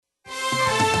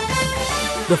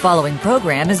The following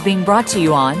program is being brought to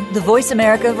you on the Voice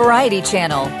America Variety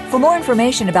Channel. For more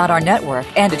information about our network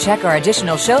and to check our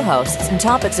additional show hosts and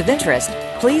topics of interest,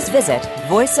 please visit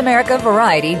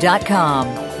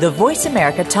voiceamericavariety.com. The Voice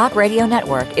America Talk Radio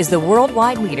Network is the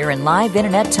worldwide leader in live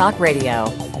Internet talk radio.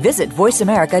 Visit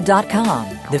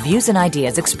voiceamerica.com. The views and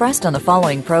ideas expressed on the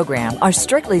following program are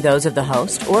strictly those of the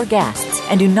host or guests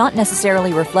and do not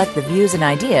necessarily reflect the views and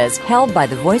ideas held by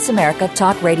the Voice America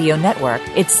Talk Radio Network,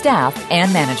 its staff,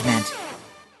 and management.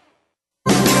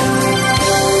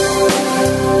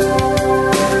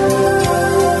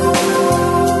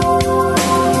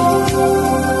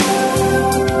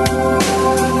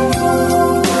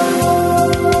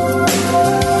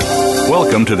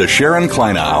 Welcome to the Sharon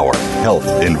Kleyne Hour, Health,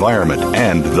 Environment,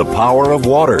 and the Power of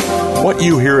Water. What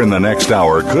you hear in the next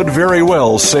hour could very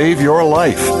well save your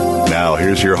life. Now,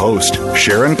 here's your host,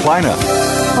 Sharon Kleyne.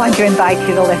 I want to invite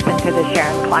you to listen to the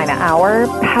Sharon Kleyne Hour,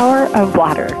 Power of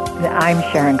Water. I'm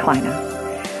Sharon Kleyne.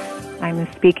 I'm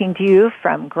speaking to you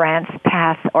from Grants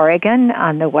Pass, Oregon,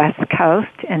 on the West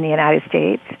Coast in the United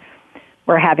States.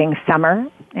 We're having summer,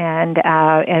 and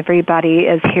everybody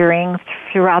is hearing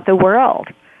throughout the world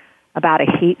about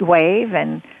a heat wave,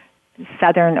 and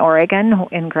southern Oregon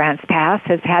in Grants Pass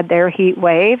has had their heat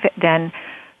wave. Then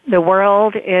the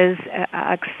world is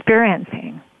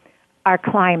experiencing our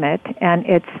climate and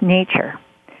its nature.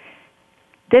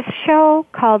 This show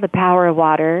called The Power of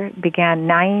Water began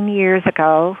 9 years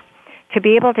ago to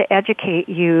be able to educate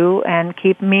you and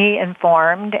keep me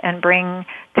informed and bring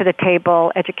to the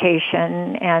table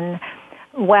education and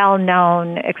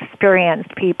well-known,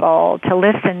 experienced people to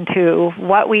listen to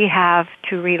what we have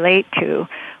to relate to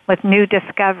with new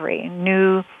discovery,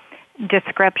 new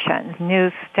descriptions,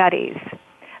 new studies,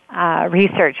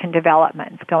 research and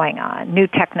developments going on, new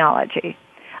technology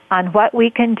on what we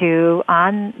can do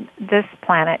on this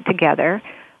planet together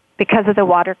because of the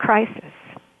water crisis.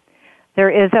 There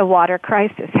is a water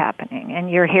crisis happening,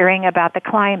 and you're hearing about the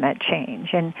climate change,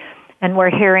 and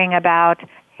we're hearing about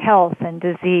health and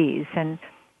disease and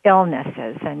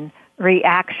illnesses and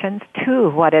reactions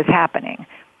to what is happening.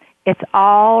 It's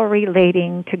all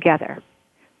relating together.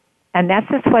 And this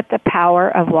is what the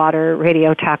Power of Water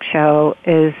radio talk show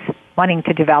is wanting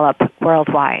to develop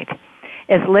worldwide,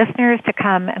 is listeners to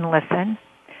come and listen,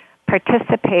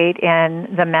 participate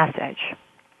in the message.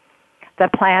 The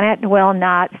planet will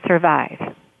not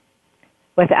survive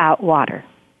without water.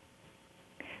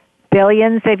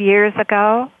 Billions of years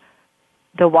ago,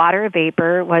 the water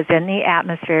vapor was in the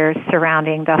atmosphere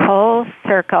surrounding the whole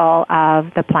circle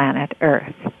of the planet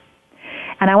Earth.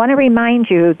 And I want to remind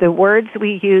you, the words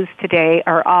we use today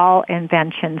are all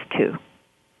inventions too.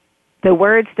 The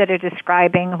words that are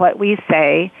describing what we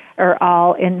say are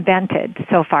all invented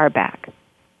so far back.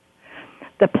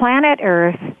 The planet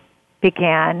Earth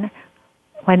began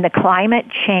when the climate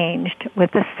changed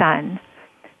with the sun.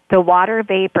 The water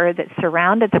vapor that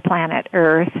surrounded the planet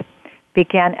Earth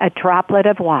began a droplet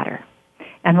of water.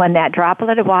 And when that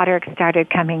droplet of water started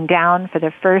coming down for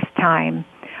the first time,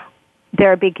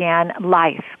 there began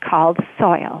life called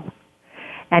soil.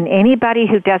 And anybody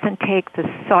who doesn't take the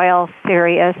soil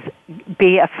serious,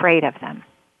 be afraid of them.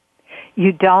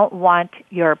 You don't want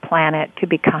your planet to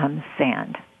become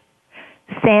sand.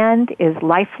 Sand is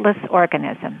lifeless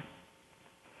organism.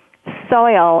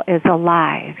 Soil is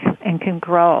alive and can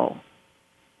grow.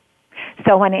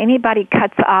 So when anybody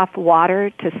cuts off water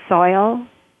to soil,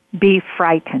 be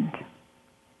frightened,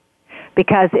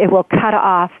 because it will cut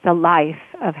off the life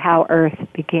of how Earth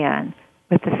began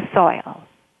with the soil.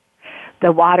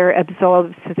 The water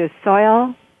absorbs through the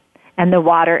soil, and the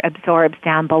water absorbs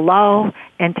down below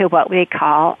into what we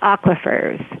call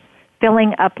aquifers,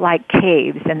 filling up like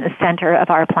caves in the center of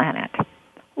our planet.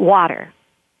 Water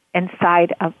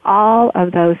inside of all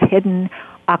of those hidden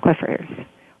aquifers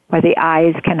where the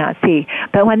eyes cannot see.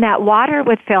 But when that water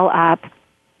would fill up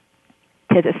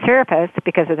to the surface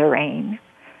because of the rain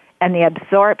and the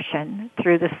absorption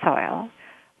through the soil,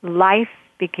 life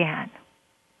began.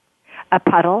 A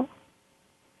puddle,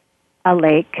 a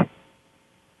lake,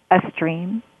 a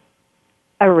stream,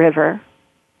 a river,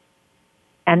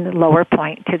 and the lower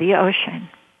point to the ocean.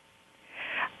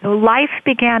 Life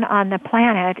began on the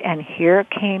planet, and here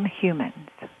came humans.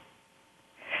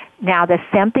 Now, the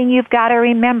something you've got to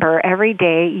remember every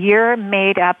day, you're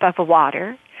made up of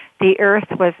water. The earth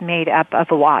was made up of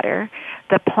water.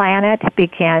 The planet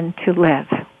began to live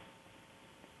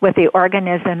with the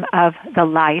organism of the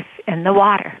life in the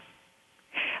water.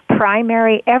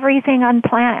 Primary, everything on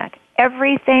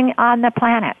the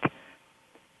planet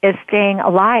is staying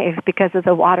alive because of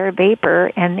the water vapor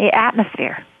in the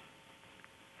atmosphere.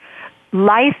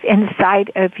 Life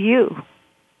inside of you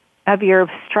of your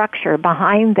structure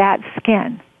behind that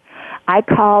skin, I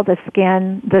call the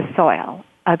skin the soil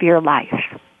of your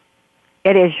life.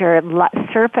 It is your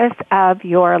surface of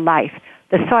your life,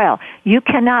 the soil. You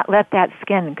cannot let that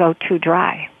skin go too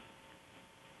dry.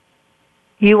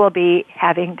 You will be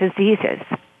having diseases.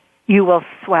 You will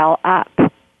swell up.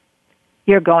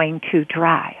 You're going to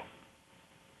dry.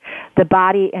 The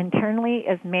body internally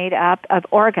is made up of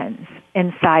organs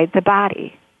inside the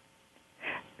body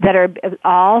that are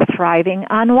all thriving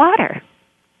on water.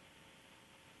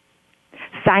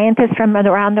 Scientists from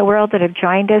around the world that have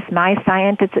joined us, my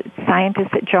scientists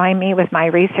that join me with my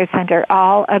research center,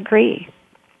 all agree.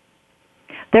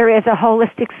 There is a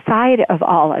holistic side of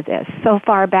all of this, so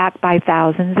far back by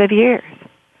thousands of years.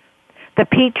 The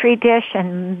Petri dish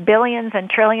and billions and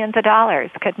trillions of dollars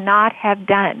could not have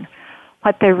done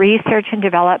what the research and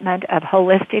development of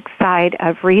holistic side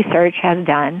of research has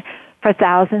done for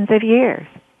thousands of years.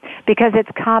 Because it's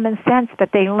common sense, but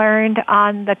they learned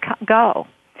on the go.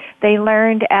 They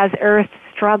learned as Earth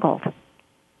struggled.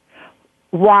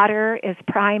 Water is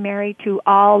primary to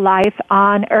all life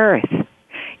on Earth.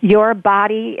 Your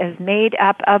body is made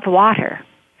up of water.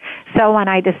 So when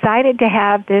I decided to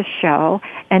have this show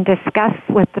and discuss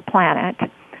with the planet,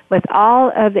 with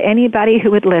all of anybody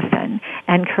who would listen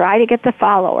and try to get the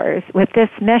followers with this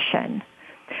mission,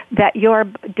 that your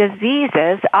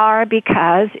diseases are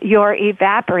because you're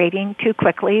evaporating too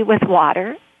quickly with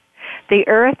water. The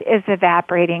Earth is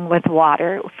evaporating with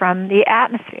water from the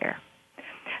atmosphere.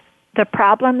 The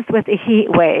problems with the heat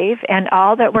wave and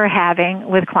all that we're having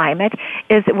with climate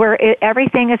is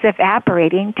everything is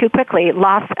evaporating too quickly,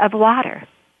 loss of water.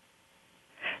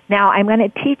 Now, I'm going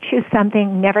to teach you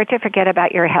something never to forget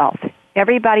about your health.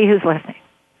 Everybody who's listening.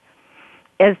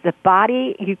 Is the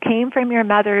body, you came from your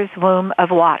mother's womb of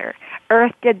water.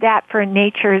 Earth did that for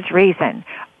nature's reason.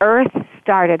 Earth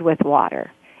started with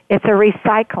water. It's a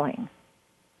recycling.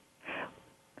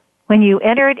 When you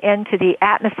entered into the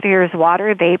atmosphere's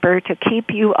water vapor to keep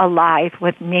you alive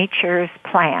with nature's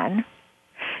plan,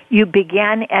 you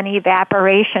began an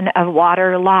evaporation of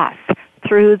water loss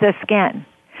through the skin.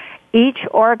 Each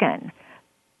organ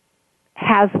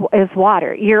is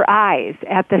water. Your eyes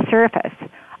at the surface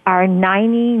are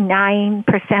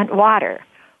 99% water,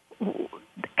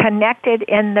 connected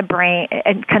in the brain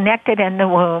and connected in the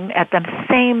womb at the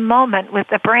same moment with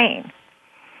the brain.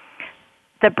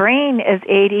 The brain is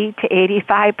 80 to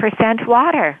 85%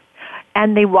 water.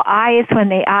 And the eyes, when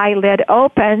the eyelid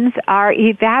opens, are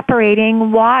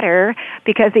evaporating water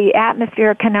because the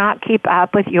atmosphere cannot keep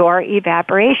up with your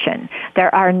evaporation.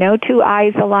 There are no two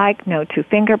eyes alike, no two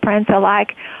fingerprints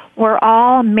alike. We're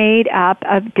all made up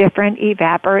of different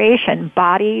evaporation,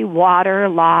 body, water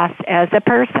loss as a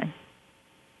person.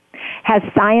 Has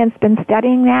science been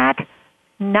studying that?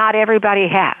 Not everybody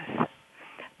has.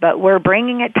 But we're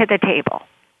bringing it to the table.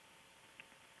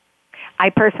 I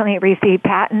personally receive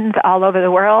patents all over the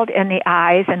world in the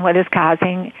eyes and what is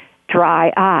causing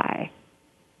dry eye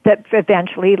that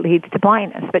eventually leads to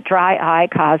blindness. But dry eye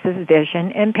causes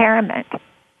vision impairment.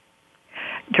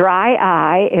 Dry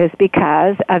eye is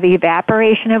because of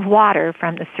evaporation of water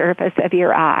from the surface of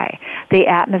your eye. The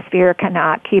atmosphere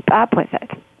cannot keep up with it.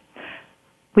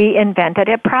 We invented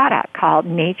a product called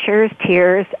Nature's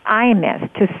Tears Eye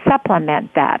Mist to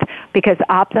supplement that because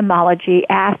ophthalmology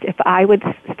asked if I would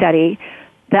study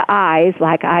the eyes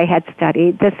like I had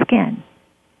studied the skin.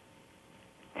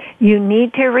 You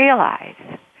need to realize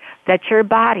that your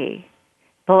body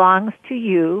belongs to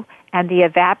you and the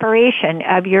evaporation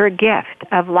of your gift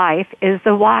of life is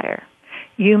the water.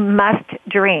 You must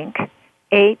drink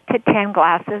 8 to 10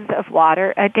 glasses of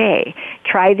water a day.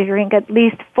 Try to drink at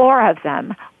least 4 of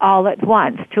them all at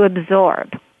once to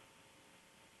absorb.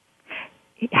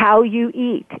 How you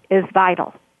eat is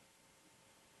vital.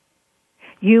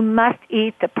 You must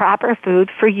eat the proper food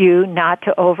for you not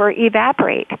to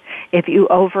over-evaporate. If you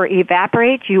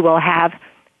over-evaporate, you will have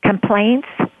complaints,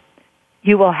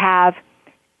 you will have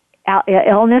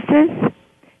illnesses,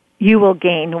 you will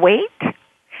gain weight,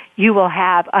 you will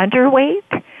have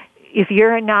underweight. If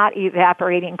you're not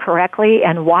evaporating correctly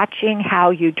and watching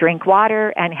how you drink water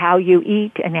and how you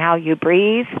eat and how you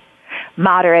breathe,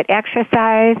 moderate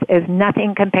exercise is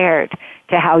nothing compared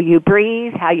to how you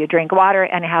breathe, how you drink water,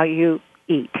 and how you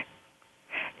eat.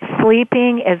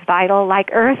 Sleeping is vital like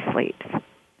Earth sleeps.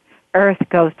 Earth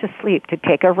goes to sleep to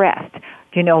take a rest.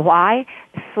 Do you know why?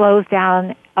 It slows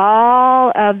down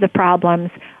all of the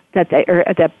problems that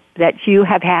that you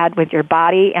have had with your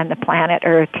body, and the planet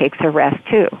Earth takes a rest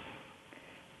too.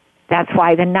 That's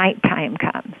why the nighttime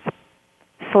comes.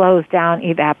 Slows down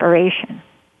evaporation.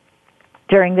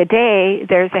 During the day,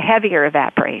 there's a heavier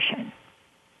evaporation.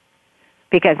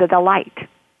 because of the light.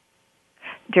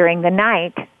 During the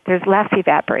night, there's less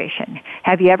evaporation.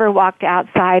 Have you ever walked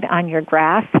outside on your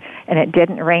grass and it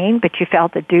didn't rain, but you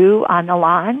felt the dew on the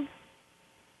lawn?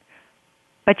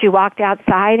 But you walked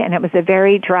outside and it was a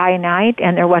very dry night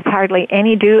and there was hardly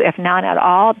any dew, if none at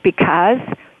all, because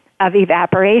of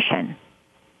evaporation.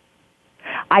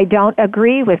 I don't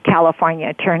agree with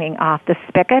California turning off the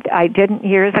spigot. I didn't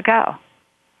years ago.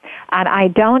 And I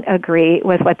don't agree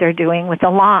with what they're doing with the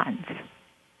lawns.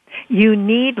 You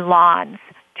need lawns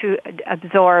to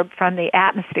absorb from the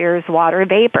atmosphere's water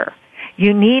vapor.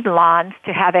 You need lawns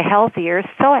to have a healthier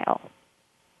soil.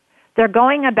 They're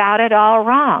going about it all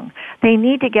wrong. They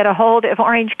need to get a hold of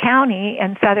Orange County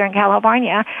in Southern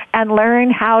California and learn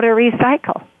how to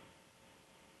recycle.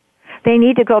 They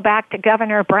need to go back to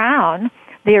Governor Brown,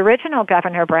 the original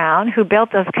Governor Brown, who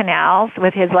built those canals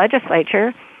with his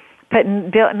legislature, put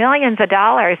millions of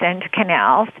dollars into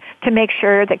canals to make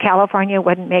sure that California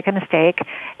wouldn't make a mistake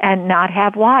and not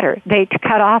have water. They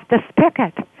cut off the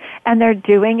spigot, and they're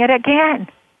doing it again.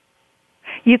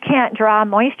 You can't draw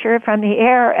moisture from the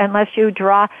air unless you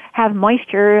have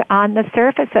moisture on the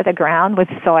surface of the ground with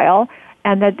soil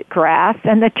and the grass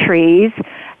and the trees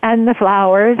and the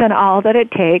flowers and all that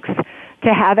it takes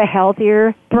to have a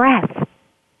healthier breath.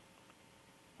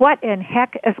 What in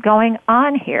heck is going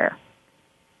on here?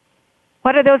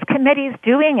 What are those committees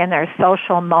doing in their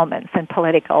social moments and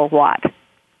political what?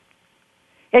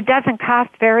 It doesn't cost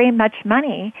very much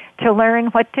money to learn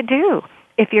what to do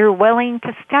if you're willing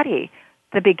to study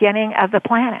the beginning of the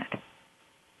planet.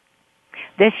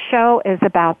 This show is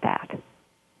about that.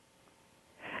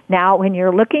 Now, when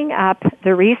you're looking up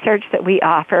the research that we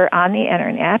offer on the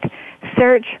Internet,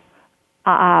 search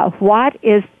what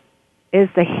is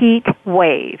the heat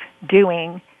wave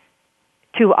doing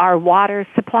to our water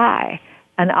supply?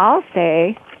 And I'll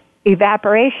say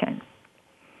evaporation.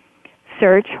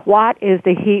 Search what is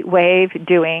the heat wave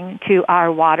doing to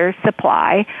our water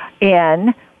supply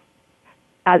in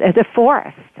the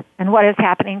forest, and what is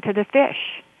happening to the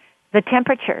fish, the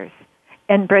temperatures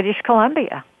in British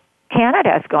Columbia.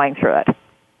 Canada is going through it.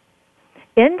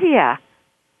 India,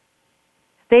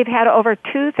 they've had over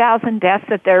 2,000 deaths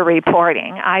that they're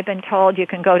reporting. I've been told you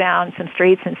can go down some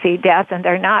streets and see deaths, and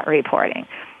they're not reporting.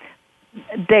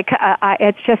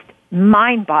 It's just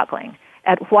mind-boggling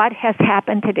at what has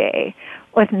happened today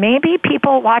with maybe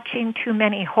people watching too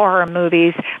many horror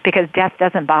movies because death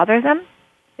doesn't bother them.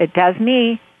 It does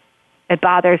me. It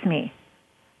bothers me.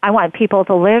 I want people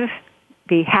to live,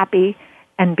 be happy,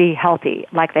 and be healthy,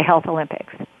 like the Health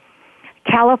Olympics.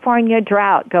 California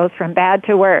drought goes from bad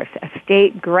to worse. A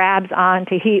state grabs on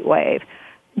to heat wave.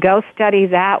 Go study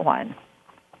that one.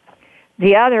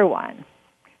 The other one,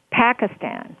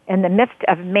 Pakistan, in the midst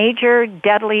of major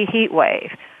deadly heat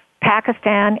wave.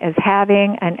 Pakistan is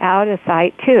having an out of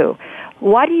sight too.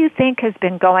 What do you think has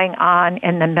been going on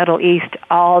in the Middle East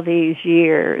all these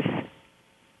years?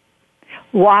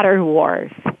 Water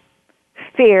wars,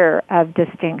 fear of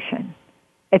distinction.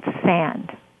 It's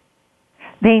sand.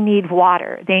 They need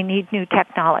water. They need new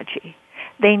technology.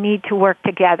 They need to work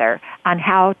together on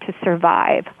how to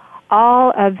survive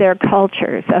all of their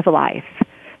cultures of life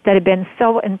that have been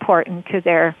so important to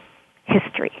their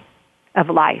history of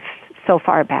life so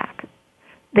far back.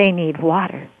 They need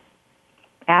water.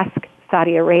 Ask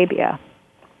Saudi Arabia.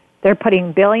 They're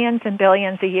putting billions and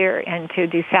billions a year into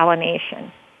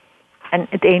desalination. And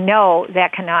they know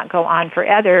that cannot go on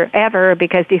forever ever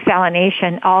because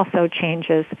desalination also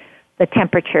changes the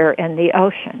temperature in the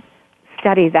ocean.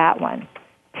 Study that one.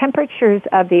 Temperatures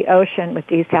of the ocean with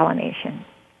desalination.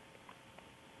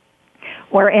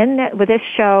 We're in with this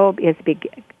show is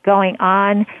going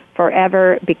on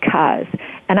forever because,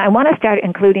 and I want to start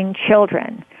including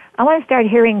children. I want to start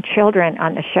hearing children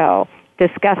on the show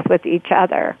discuss with each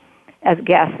other as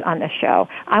guests on the show.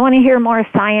 I want to hear more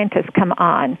scientists come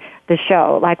on the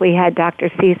show, like we had Dr.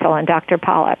 Cecil and Dr.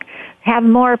 Pollack. Have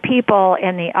more people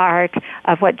in the art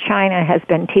of what China has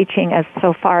been teaching us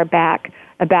so far back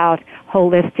about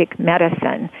holistic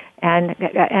medicine and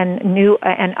new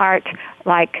and art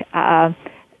like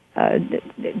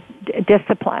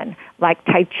discipline like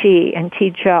Tai Chi and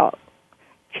Qigong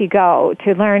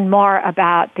to learn more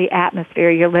about the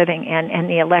atmosphere you're living in and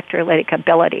the electrolytic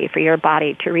ability for your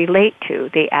body to relate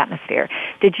to the atmosphere.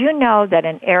 Did you know that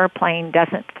an airplane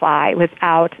doesn't fly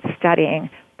without studying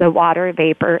the water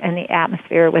vapor in the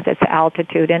atmosphere with its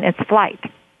altitude and its flight?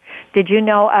 Did you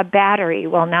know a battery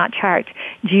will not charge?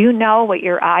 Do you know what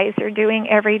your eyes are doing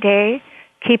every day?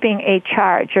 Keeping a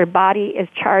charge. Your body is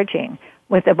charging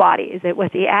with the body, is it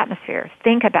with the atmosphere?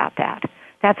 Think about that.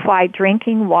 That's why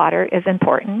drinking water is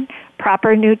important,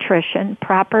 proper nutrition,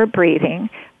 proper breathing,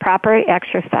 proper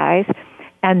exercise,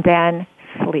 and then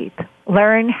sleep.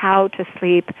 Learn how to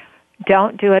sleep.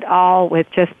 Don't do it all with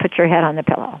just put your head on the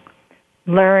pillow.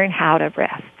 Learn how to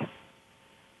rest.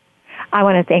 I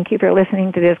want to thank you for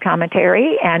listening to this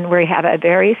commentary, and we have a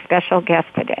very special guest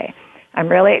today. I'm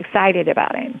really excited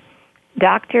about him.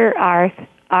 Dr. Art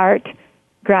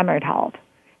Grammerhold,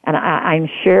 and I'm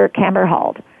sure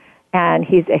Kammerhold, and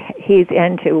he's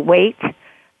into weight,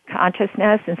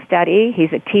 consciousness, and study.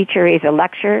 He's a teacher. He's a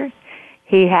lecturer.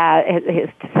 He has his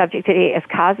subject today is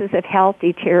causes of health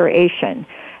deterioration.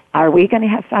 Are we going to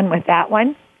have fun with that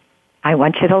one? I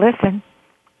want you to listen.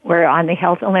 We're on the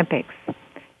Health Olympics.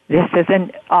 This is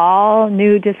an all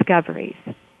new discoveries.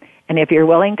 And if you're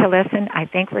willing to listen, I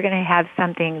think we're going to have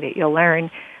something that you'll learn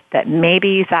that maybe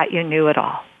you thought you knew it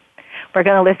all. We're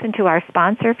going to listen to our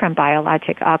sponsor from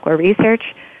Biologic Aqua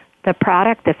Research, the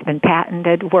product that's been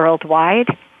patented worldwide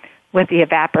with the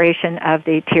evaporation of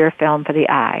the tear film for the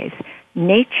eyes.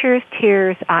 Nature's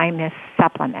Tears Eye Mist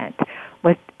Supplement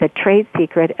with the trade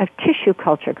secret of tissue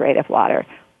culture grade of water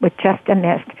with just a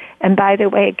mist. And by the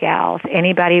way, gals,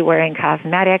 anybody wearing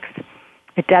cosmetics,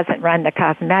 it doesn't run the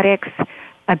cosmetics.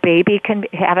 A baby can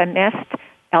have a mist.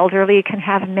 Elderly can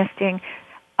have misting.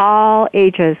 All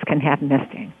ages can have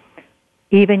misting.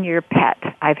 Even your pet.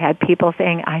 I've had people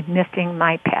saying, I'm misting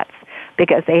my pets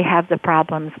because they have the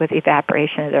problems with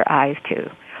evaporation of their eyes too.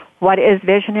 What is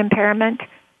vision impairment?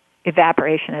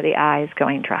 Evaporation of the eyes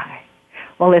going dry.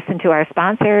 We'll listen to our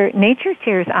sponsor, Nature's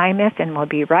Tears Eye Mist, and we'll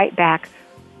be right back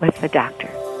with the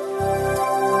doctor.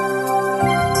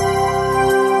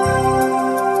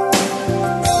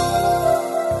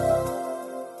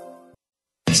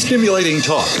 Stimulating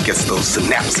talk. It gets those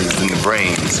synapses in the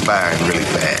brain firing really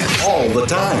fast. All the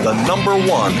time. The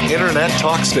 #1 Internet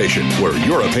talk station where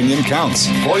your opinion counts.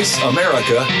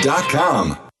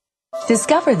 VoiceAmerica.com.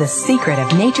 Discover the secret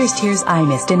of Nature's Tears Eye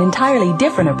Mist, an entirely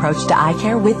different approach to eye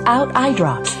care without eye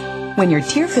drops. When your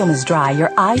tear film is dry, your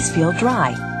eyes feel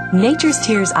dry. Nature's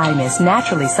Tears Eye Mist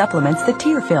naturally supplements the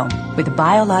tear film with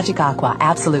Biologic Aqua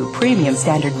Absolute Premium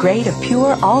Standard Grade of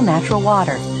pure, all-natural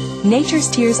water. Nature's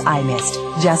Tears Eye Mist,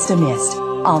 just a mist.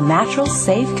 All natural,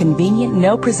 safe, convenient,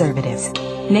 no preservatives.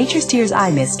 Nature's Tears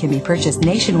Eye Mist can be purchased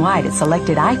nationwide at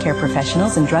selected eye care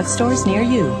professionals and drugstores near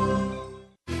you.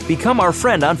 Become our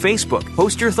friend on Facebook.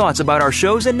 Post your thoughts about our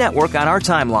shows and network on our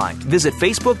timeline. Visit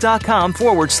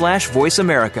Facebook.com/Voice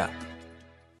America.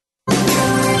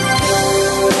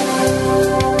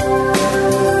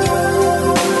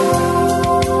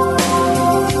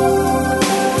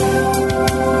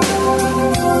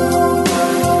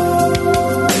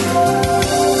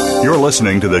 You're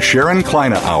listening to the Sharon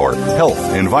Kleina Hour,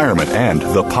 Health, Environment, and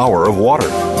the Power of Water.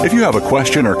 If you have a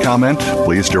question or comment,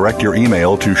 please direct your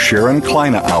email to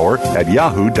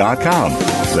SharonKleinaHour@yahoo.com.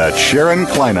 That's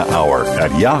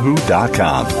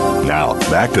SharonKleinaHour@yahoo.com. Now,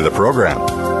 back to the program.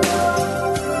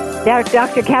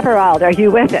 Dr. Kammerhold, are you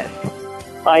with us?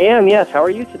 I am, yes. How are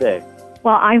you today?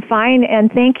 Well, I'm fine,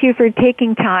 and thank you for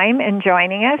taking time and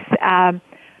joining us. I'm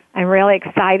really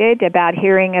excited about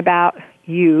hearing about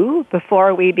you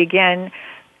before we begin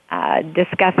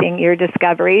discussing your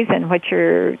discoveries and what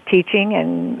you're teaching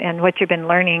and what you've been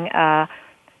learning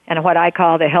and what I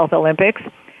call the Health Olympics.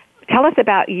 Tell us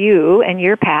about you and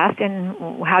your past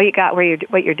and how you got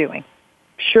what you're doing.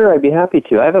 Sure, I'd be happy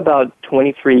to. I have about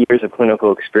 23 years of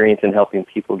clinical experience in helping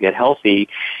people get healthy,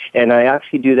 and I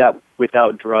actually do that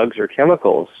without drugs or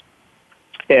chemicals.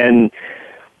 And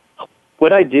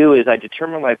what I do is I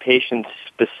determine my patient's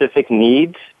specific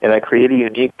needs, and I create a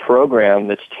unique program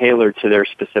that's tailored to their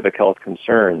specific health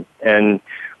concern. And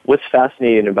what's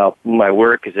fascinating about my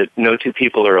work is that no two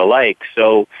people are alike.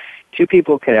 So two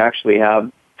people can actually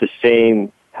have the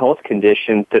same health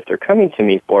condition that they're coming to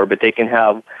me for, but they can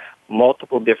have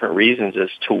multiple different reasons as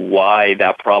to why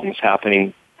that problem's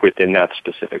happening within that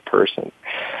specific person.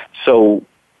 So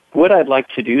what I'd like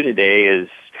to do today is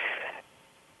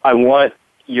I want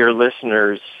your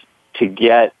listeners to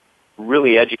get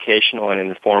really educational and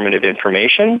informative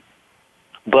information,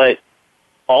 but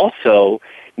also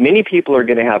many people are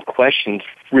going to have questions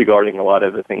regarding a lot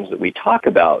of the things that we talk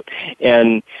about.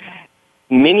 And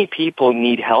many people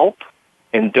need help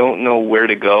and don't know where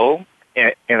to go.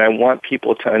 And I want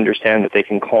people to understand that they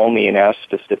can call me and ask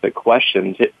specific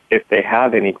questions if they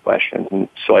have any questions. And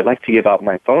so I'd like to give out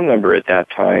my phone number at that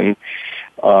time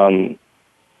so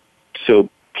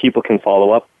people can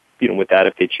follow up, with that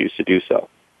if they choose to do so.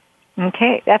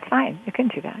 Okay, that's fine. You can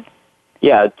do that.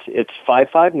 Yeah, it's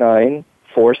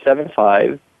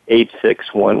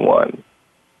 559-475-8611.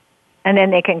 And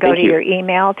then they can go to your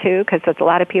email, too, because a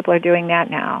lot of people are doing that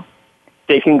now.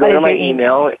 They can go to my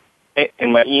email,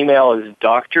 and my email is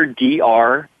Dr.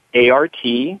 Dr.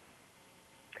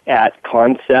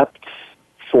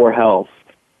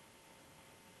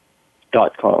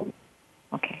 ART@conceptsforhealth.com.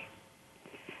 Okay.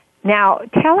 Now,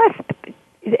 tell us,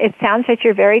 it sounds like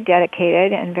you're very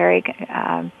dedicated and very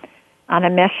on a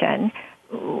mission.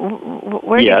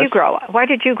 Where did you grow up? Where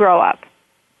did you grow up?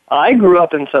 I grew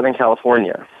up in Southern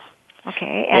California.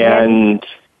 Okay. And then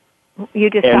you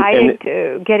decided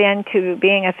to get into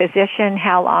being a physician.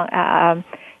 How long?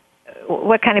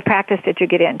 What kind of practice did you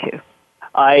get into?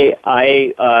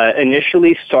 I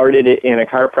initially started it in a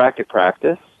chiropractic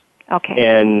practice. Okay.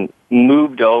 And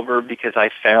moved over because I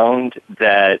found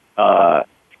that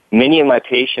many of my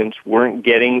patients weren't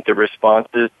getting the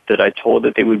responses that I told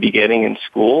that they would be getting in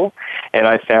school. And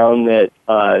I found that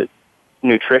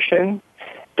nutrition,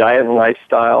 diet and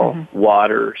lifestyle,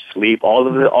 water, sleep, all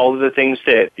of the things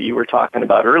that you were talking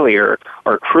about earlier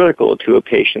are critical to a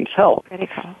patient's health.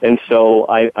 Critical. And so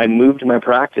I moved my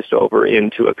practice over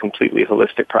into a completely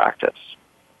holistic practice.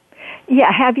 Yeah.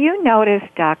 Have you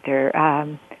noticed, Doctor,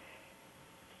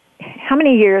 how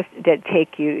many years did it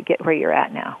take you to get where you're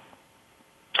at now?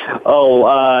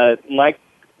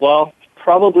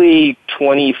 Probably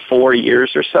 24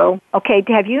 years or so. Okay.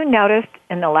 Have you noticed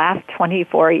in the last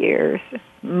 24 years,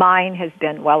 mine has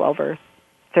been well over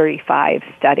 35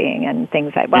 studying and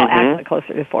things like, actually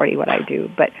closer to 40 what I do,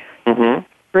 but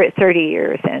 30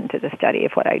 years into the study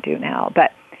of what I do now.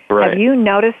 But have you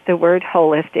noticed the word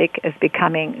holistic is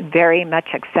becoming very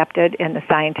much accepted in the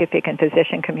scientific and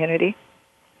physician community?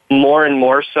 More and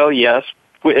more so, yes.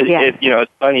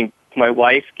 It's funny. My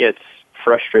wife gets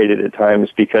frustrated at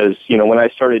times because, when I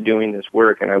started doing this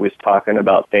work and I was talking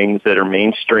about things that are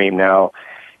mainstream now,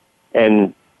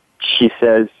 and she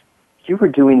says, you were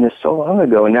doing this so long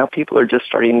ago, and now people are just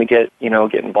starting to get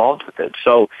involved with it.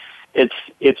 So it's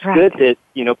good that,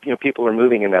 people are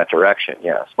moving in that direction,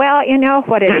 yes. Well, you know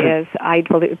what it is, I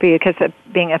believe, because of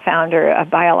being a founder of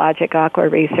Biologic Aqua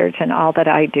Research and all that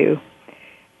I do,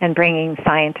 and bringing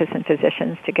scientists and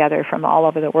physicians together from all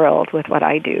over the world with what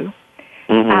I do.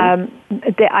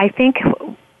 I think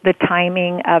the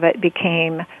timing of it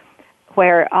became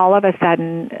where all of a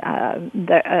sudden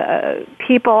the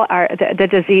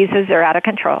diseases are out of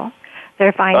control.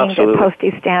 They're finding that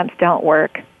postage stamps don't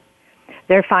work.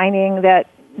 They're finding that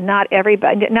not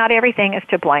everything is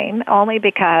to blame, only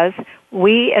because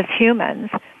we as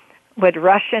humans would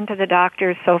rush into the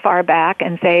doctors so far back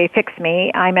and say, fix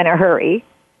me, I'm in a hurry.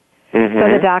 So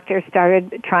the doctors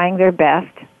started trying their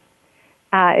best.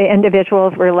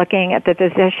 Individuals were looking at the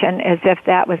physician as if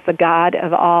that was the God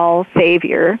of all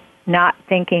Savior, not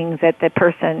thinking that the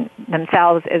person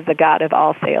themselves is the God of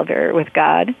all Savior with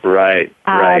God. Right.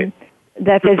 The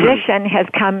physician has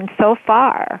come so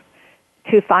far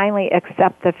to finally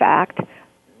accept the fact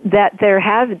that there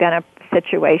has been a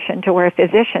situation to where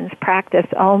physicians practice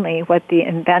only what the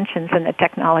inventions and the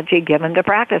technology give them to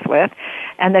practice with,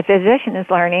 and the physician is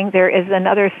learning there is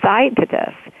another side to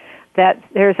this, that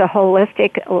there's a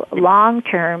holistic,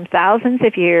 long-term, thousands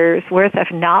of years worth of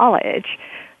knowledge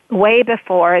way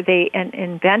before they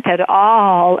invented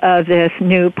all of this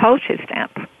new postage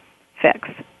stamp fix.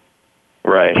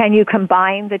 Right. Can you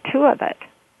combine the two of it?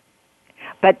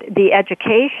 But the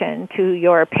education to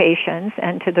your patients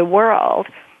and to the world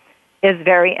is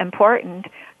very important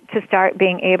to start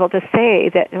being able to say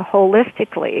that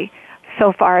holistically,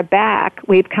 so far back,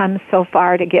 we've come so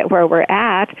far to get where we're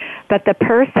at, but the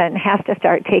person has to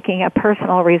start taking a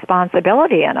personal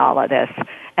responsibility in all of this.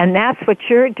 And that's what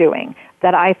you're doing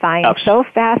that I find so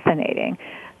fascinating,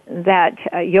 that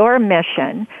your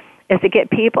mission is to get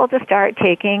people to start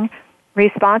taking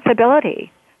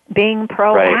responsibility, being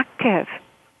proactive,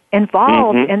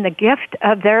 involved in the gift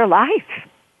of their life.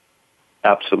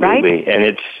 Absolutely. Right?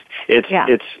 And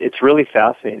it's really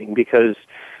fascinating because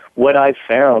what I've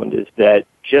found is that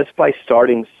just by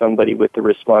starting somebody with the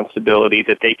responsibility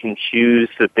that they can choose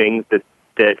the things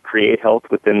that create health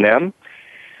within them,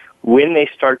 when they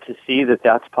start to see that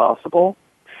that's possible,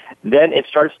 then it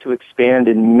starts to expand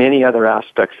in many other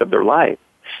aspects of their life.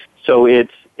 So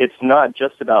it's not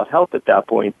just about health at that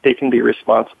point. They can be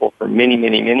responsible for many,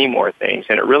 many, many more things,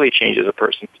 and it really changes a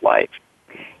person's life.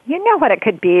 You know what it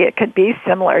could be? It could be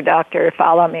similar, Doctor.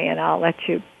 Follow me, and I'll let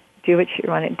you do what you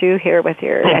want to do here with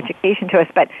your education to us.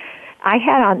 But I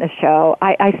had on the show,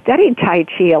 I studied Tai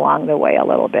Chi along the way a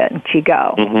little bit, and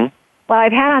Qigong. Mm-hmm. Well,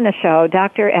 I've had on the show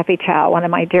Dr. Effie Chow, one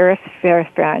of my dearest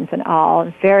friends and all,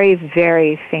 very,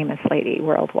 very famous lady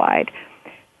worldwide.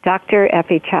 Dr.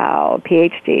 Effie Chow,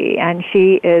 Ph.D., and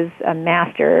she is a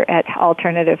master at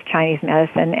alternative Chinese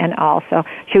medicine, and also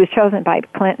she was chosen by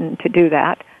Clinton to do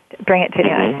that, to bring it to the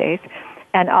United States,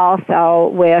 and also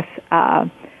with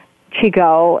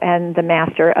Qigong and the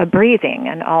master of breathing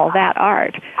and all that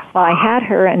art. Well, I had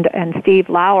her and Steve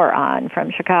Lauer on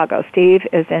from Chicago. Steve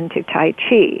is into Tai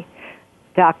Chi.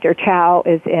 Dr. Chow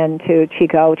is into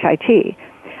Qigong Tai Chi.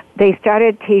 They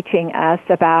started teaching us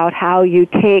about how you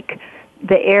take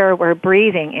the air we're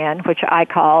breathing in, which I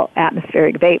call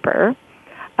atmospheric vapor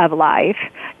of life,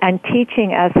 and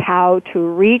teaching us how to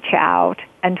reach out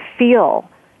and feel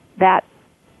that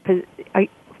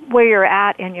where you're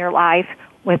at in your life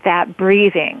with that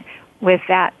breathing, with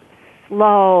that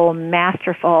slow,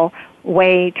 masterful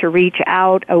way to reach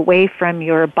out away from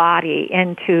your body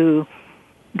into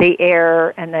the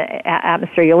air and the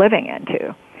atmosphere you're living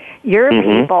into. Your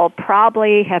people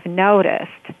probably have noticed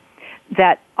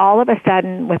that all of a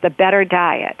sudden, with a better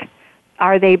diet,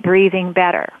 are they breathing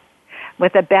better?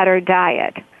 With a better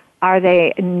diet, are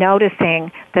they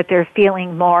noticing that they're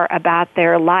feeling more about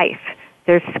their life,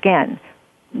 their skin,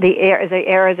 the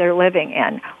air they're living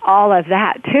in, all of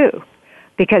that too?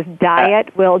 Because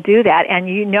diet will do that,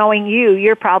 and knowing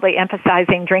you're probably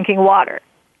emphasizing drinking water.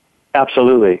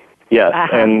 Absolutely, yes.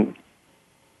 And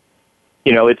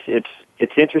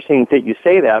it's interesting that you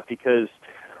say that, because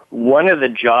one of the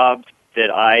jobs that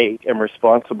I am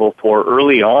responsible for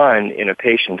early on in a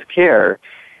patient's care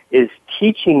is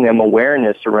teaching them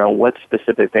awareness around what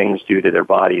specific things do to their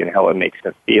body and how it makes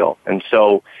them feel. And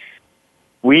so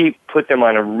we put them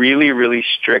on a really, really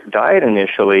strict diet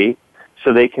initially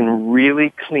so they can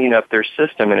really clean up their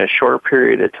system in a short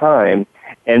period of time.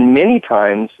 And many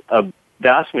times, a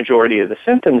vast majority of the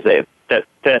symptoms that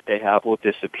they have will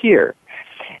disappear.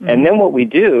 And then what we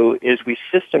do is we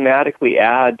systematically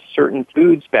add certain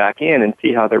foods back in and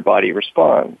see how their body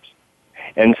responds.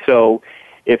 And so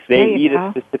if they eat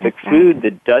a specific food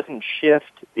that doesn't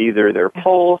shift either their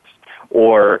pulse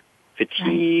or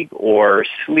fatigue or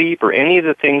sleep or any of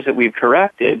the things that we've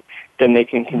corrected, then they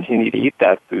can continue to eat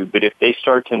that food. But if they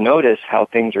start to notice how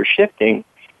things are shifting,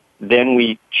 then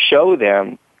we show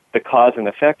them the cause and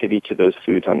effect of each of those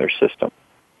foods on their system.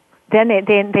 Then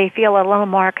they feel a little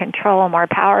more control, more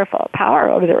power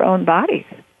over their own bodies.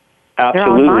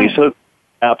 Absolutely. So,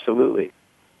 absolutely.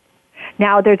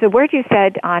 Now, there's a word you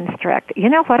said on strict.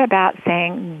 What about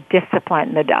saying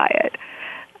discipline the diet?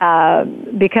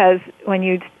 Because when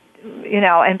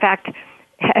in fact,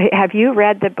 have you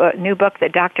read the new book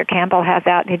that Dr. Campbell has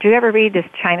out? Did you ever read this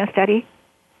China study?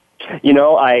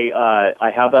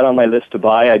 I have that on my list to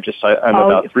buy. I'm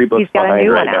about 3 books behind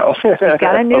right now. He's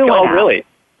got a new one out. Oh, really?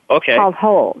 Okay. Called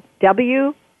Whole.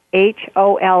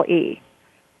 WHOLE.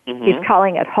 He's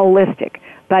calling it holistic,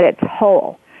 but it's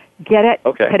whole. Get it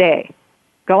today.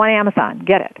 Go on Amazon.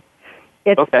 Get it.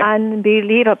 It's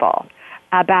unbelievable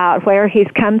about where he's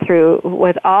come through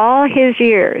with all his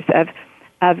years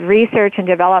of research and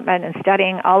development and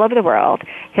studying all over the world.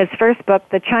 His first book,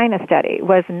 The China Study,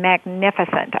 was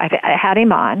magnificent. I had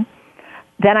him on.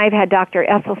 Then I've had Dr.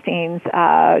 Esselstyn's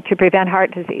To Prevent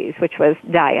Heart Disease, which was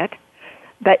diet.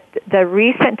 But the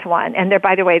recent one, and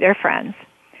by the way, they're friends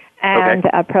and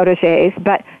protégés,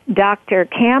 but Dr.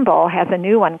 Campbell has a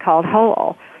new one called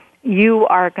Whole.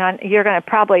 You're going to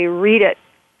probably read it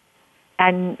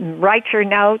and write your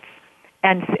notes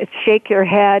and shake your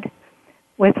head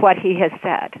with what he has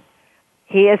said.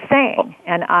 He is saying,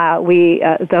 and we,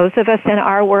 those of us in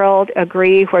our world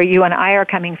agree where you and I are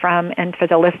coming from, and for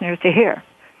the listeners to hear,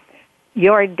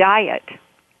 your diet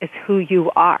is who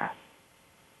you are.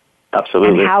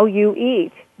 Absolutely. And how you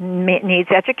eat needs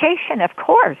education, of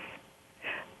course.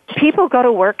 People go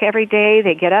to work every day.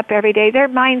 They get up every day. Their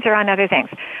minds are on other things.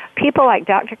 People like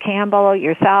Dr. Campbell,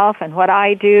 yourself, and what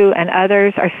I do, and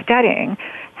others are studying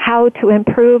how to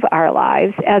improve our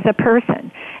lives as a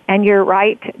person. And you're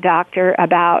right, Doctor,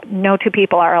 about no two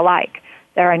people are alike.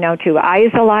 There are no two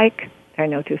eyes alike. There are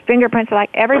no two fingerprints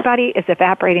alike. Everybody is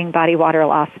evaporating body water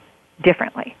loss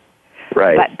differently.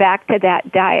 Right. But back to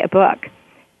that diet book.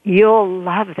 You'll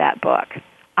love that book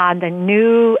on the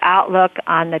new outlook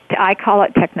on I call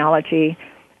it technology,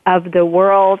 of the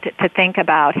world to think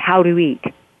about how to eat.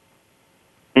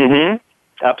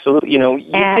 Absolutely. You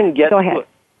can get. Go ahead.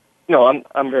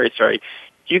 I'm very sorry.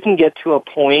 You can get to a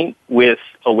point with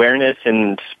awareness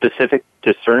and specific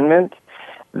discernment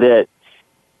that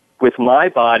with my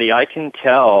body, I can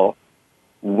tell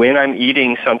when I'm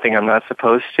eating something I'm not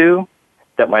supposed to,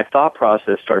 that my thought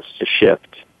process starts to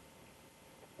shift.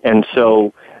 And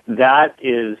so that's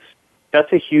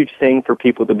a huge thing for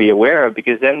people to be aware of,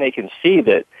 because then they can see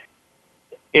that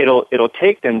it'll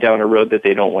take them down a road that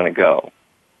they don't want to go.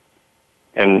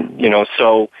 And,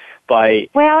 so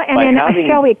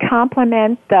shall we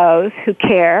compliment those who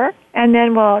care, and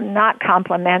then we'll not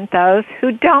compliment those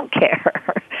who don't care?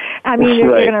 I mean, you're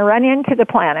going to run into the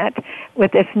planet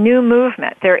with this new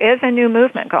movement. There is a new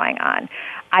movement going on.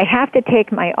 I have to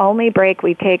take my only break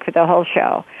we take for the whole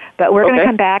show, but we're going to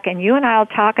come back, and you and I will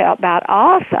talk about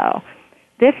also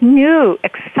this new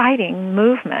exciting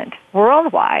movement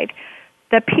worldwide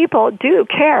that people do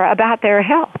care about their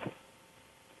health.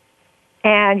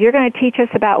 And you're going to teach us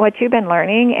about what you've been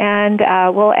learning, and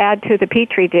we'll add to the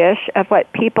Petri dish of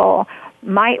what people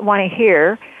might want to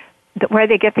hear, where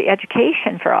they get the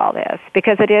education for all this,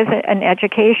 because it is an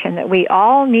education that we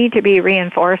all need to be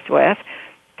reinforced with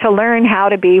to learn how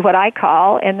to be what I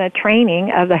call in the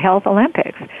training of the Health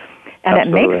Olympics. And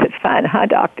Absolutely. It makes it fun, huh,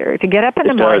 Doctor, to get up in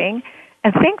the morning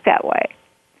and think that way.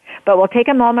 But we'll take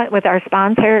a moment with our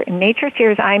sponsor, Nature's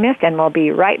Tears Eye Mist, and we'll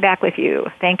be right back with you.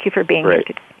 Thank you for being here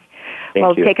today.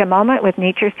 We'll take a moment with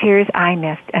Nature's Tears Eye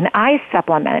Mist, an eye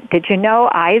supplement. Did you know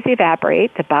eyes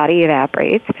evaporate, the body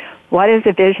evaporates? What is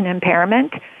a vision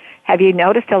impairment? Have you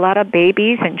noticed a lot of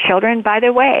babies and children? By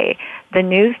the way, the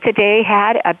news today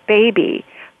had a baby,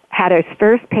 had his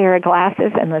first pair of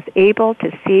glasses and was able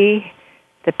to see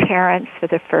the parents for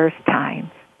the first time.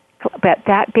 But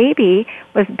that baby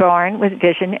was born with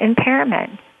vision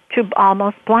impairment to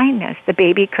almost blindness. The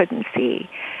baby couldn't see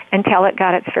until it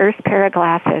got its first pair of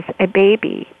glasses, a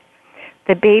baby.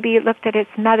 The baby looked at its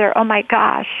mother, oh my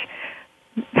gosh,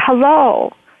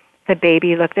 hello. The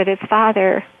baby looked at its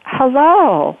father,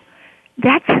 hello.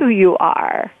 That's who you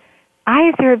are.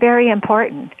 Eyes are very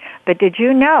important, but did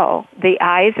you know the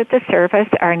eyes at the surface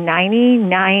are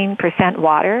 99%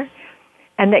 water,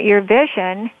 and that your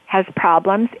vision has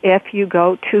problems if you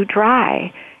go too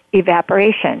dry?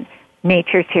 Evaporation.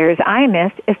 Nature's Tears Eye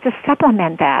Mist is to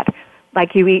supplement that,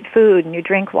 like you eat food and you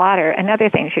drink water and other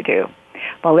things you do.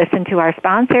 Well, listen to our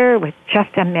sponsor with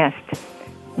just a mist,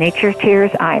 Nature's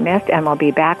Tears Eye Mist, and we'll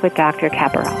be back with Dr.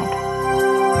 Caparald.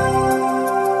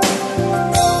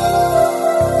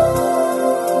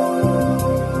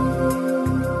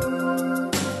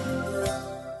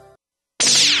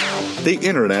 The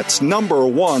Internet's number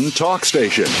one talk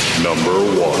station. Number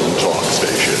one talk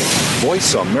station.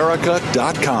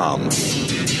 VoiceAmerica.com.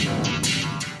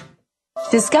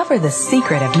 Discover the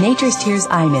secret of Nature's Tears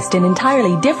Eye Mist, an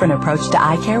entirely different approach to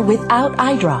eye care without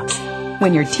eye drops.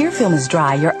 When your tear film is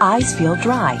dry, your eyes feel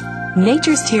dry.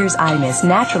 Nature's Tears Eye Mist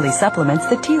naturally supplements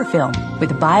the tear film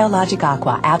with Biologic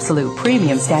Aqua Absolute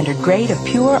Premium Standard Grade of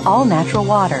pure, all-natural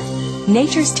water.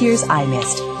 Nature's Tears Eye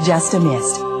Mist, just a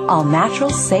mist. All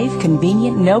natural, safe,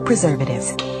 convenient, no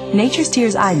preservatives. Nature's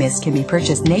Tears Eye Mist can be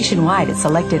purchased nationwide at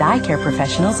selected eye care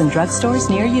professionals and drugstores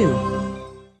near you.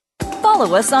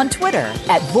 Follow us on Twitter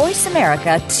at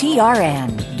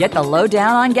VoiceAmericaTRN. Get the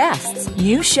lowdown on guests,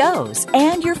 new shows,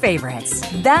 and your favorites.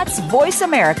 That's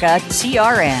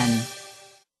VoiceAmericaTRN.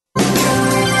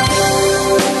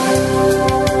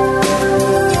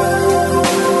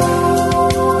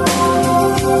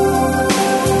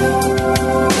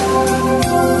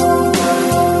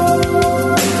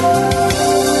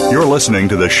 You're listening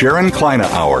to the Sharon Kleina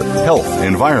Hour, Health,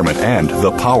 Environment, and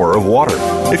the Power of Water.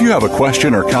 If you have a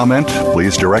question or comment,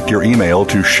 please direct your email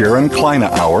to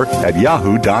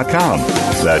SharonKleinaHour@yahoo.com.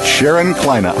 That's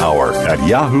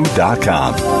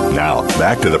SharonKleinaHour@yahoo.com. Now,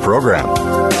 back to the program.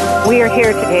 We are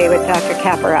here today with Dr.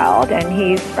 Caparald, and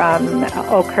he's from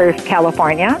Oakhurst,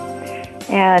 California.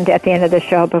 And at the end of the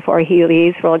show, before he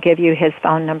leaves, we'll give you his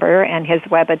phone number and his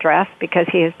web address, because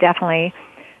he is definitely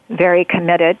very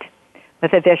committed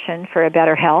with a vision for a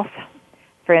better health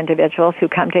for individuals who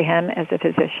come to him as a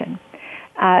physician.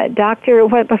 Doctor,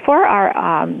 before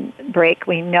our break,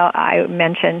 I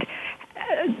mentioned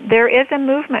there is a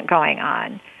movement going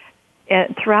on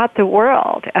throughout the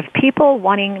world of people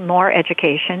wanting more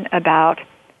education about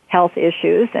health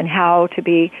issues and how to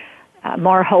be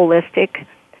more holistic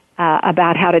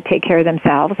about how to take care of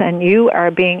themselves. And you are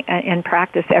being in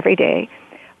practice every day.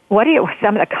 What are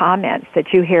some of the comments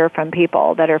that you hear from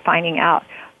people that are finding out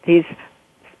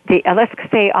let's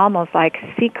say almost like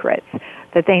secrets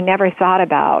that they never thought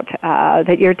about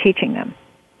that you're teaching them?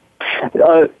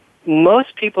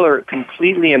 Most people are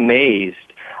completely amazed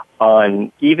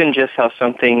on even just how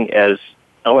something as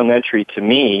elementary to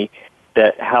me,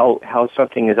 that how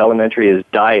something as elementary as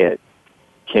diet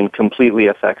can completely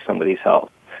affect somebody's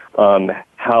health.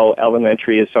 How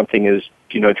elementary as something as,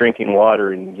 drinking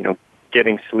water and,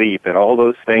 getting sleep and all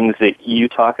those things that you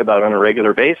talk about on a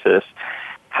regular basis,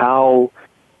 how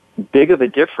big of a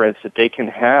difference that they can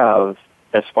have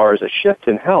as far as a shift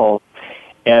in health.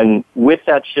 And with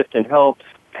that shift in health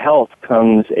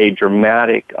comes a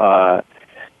dramatic, what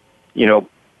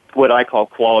I call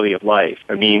quality of life.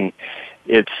 I mean,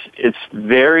 it's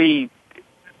very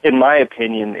in my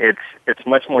opinion, it's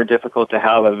much more difficult to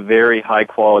have a very high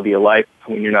quality of life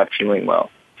when you're not feeling well.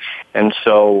 And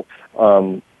so,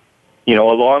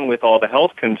 along with all the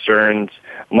health concerns,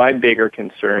 my bigger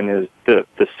concern is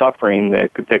the suffering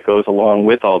that goes along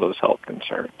with all those health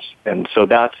concerns. And so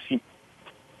that's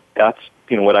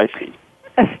what I see.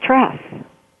 The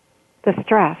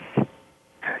stress.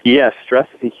 Yes, stress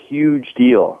is a huge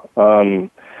deal.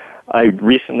 I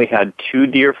recently had two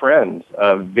dear friends,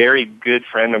 a very good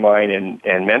friend of mine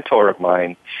and mentor of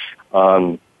mine,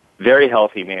 very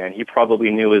healthy man. He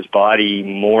probably knew his body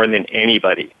more than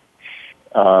anybody.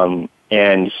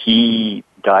 And he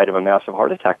died of a massive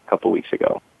heart attack a couple weeks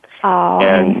ago. Oh,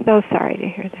 I'm so sorry to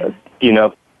hear that.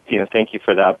 Thank you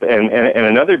for that. And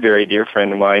another very dear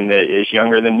friend of mine that is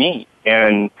younger than me,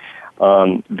 and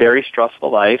very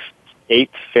stressful life,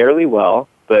 ate fairly well,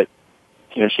 but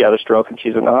she had a stroke and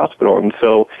she's in the hospital. And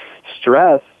so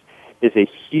stress is a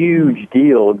huge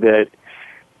deal that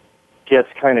gets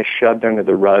kind of shoved under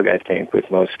the rug, I think, with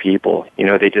most people.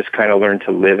 They just kind of learn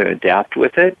to live and adapt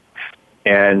with it.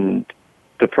 And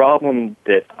the problem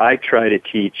that I try to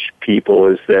teach people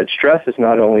is that stress is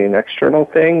not only an external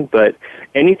thing, but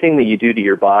anything that you do to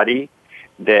your body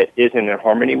that isn't in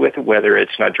harmony with it, whether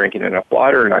it's not drinking enough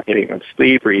water or not getting enough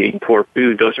sleep or eating poor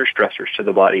food, those are stressors to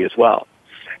the body as well.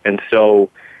 And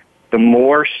so the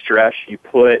more stress you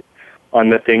put on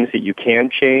the things that you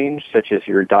can change, such as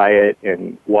your diet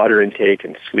and water intake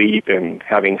and sleep and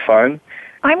having fun.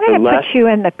 I'm going to put you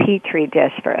in the Petri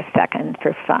dish for a second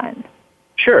for fun.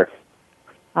 Sure.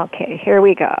 Okay, here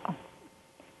we go.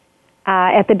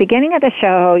 At the beginning of the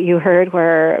show, you heard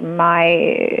where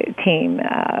my team,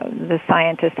 the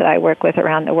scientists that I work with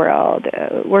around the world,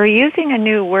 we're using a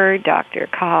new word, Doctor,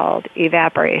 called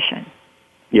evaporation.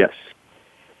 Yes.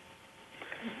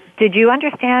 Did you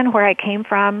understand where I came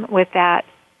from with that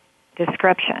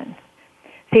description?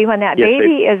 See, when that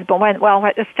baby is born,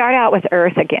 let's start out with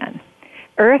Earth again.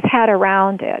 Earth had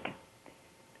around it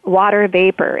water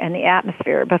vapor in the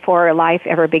atmosphere before life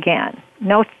ever began.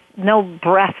 No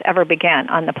breath ever began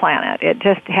on the planet. It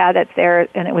just had it there,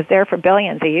 and it was there for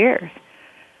billions of years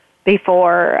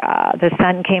before the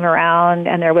sun came around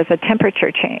and there was a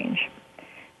temperature change.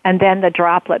 And then the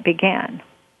droplet began.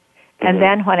 And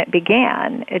then when it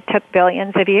began, it took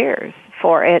billions of years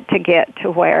for it to get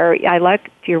to where, I liked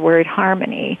your word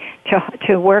harmony,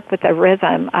 to work with the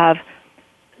rhythm of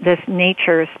this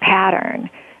nature's pattern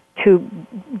to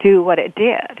do what it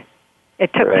did.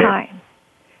 It took time.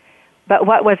 But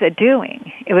what was it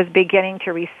doing? It was beginning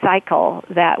to recycle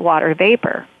that water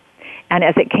vapor. And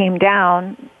as it came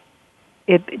down,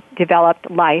 it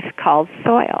developed life called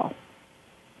soil.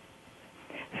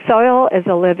 Soil is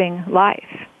a living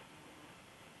life.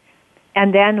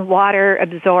 And then water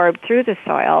absorbed through the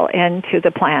soil into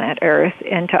the planet Earth,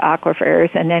 into aquifers,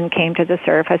 and then came to the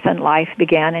surface and life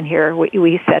began. And here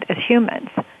we sit as humans,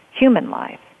 human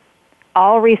life,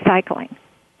 all recycling.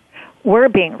 We're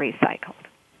being recycled.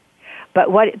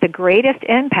 But what the greatest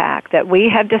impact that we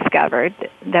have discovered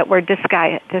that we're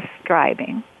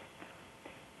describing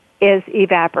is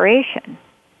evaporation.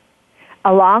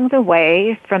 Along the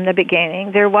way, from the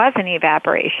beginning, there was an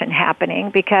evaporation happening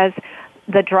because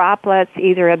the droplets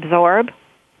either absorb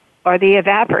or they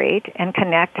evaporate and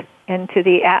connect into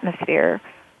the atmosphere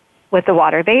with the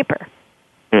water vapor.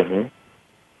 Mm-hmm.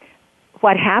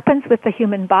 What happens with the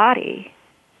human body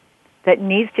that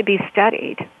needs to be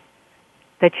studied,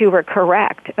 that you were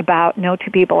correct about no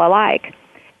two people alike,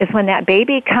 is when that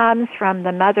baby comes from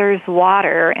the mother's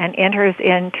water and enters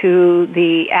into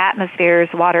the atmosphere's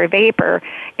water vapor,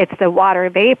 it's the water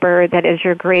vapor that is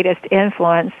your greatest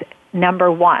influence,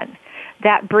 number one.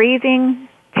 That breathing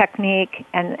technique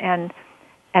and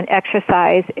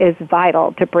exercise is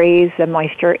vital to breathe the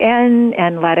moisture in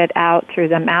and let it out through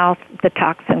the mouth, the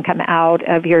toxin come out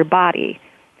of your body.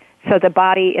 So the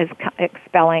body is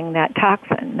expelling that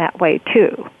toxin that way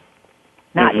too,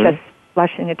 not just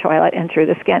flushing the toilet and through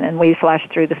the skin. And we flush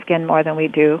through the skin more than we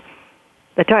do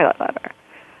the toilet lever.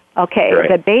 Okay,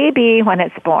 the baby, when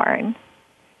it's born,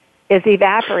 is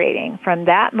evaporating from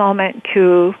that moment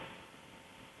to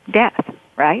death,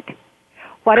 right?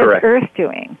 What is Earth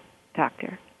doing,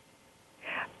 Doctor?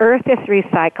 Earth is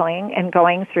recycling and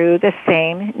going through the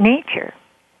same nature.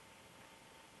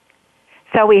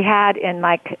 So we had in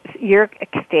your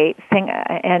state,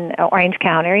 in Orange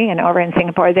County and over in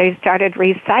Singapore, they started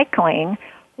recycling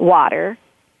water,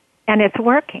 and it's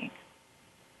working.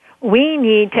 We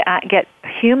need to get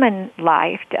human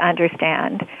life to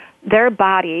understand their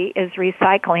body is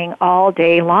recycling all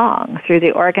day long through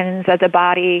the organs of the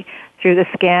body, through the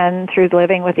skin, through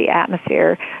living with the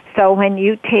atmosphere. So when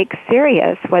you take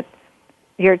serious what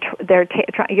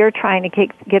you're trying to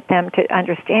get them to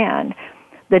understand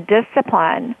the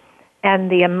discipline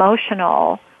and the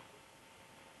emotional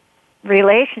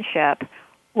relationship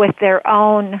with their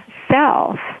own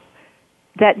self,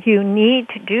 that you need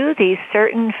to do these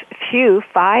certain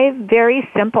 5 very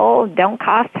simple, don't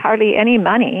cost hardly any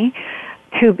money,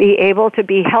 to be able to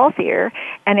be healthier.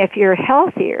 And if you're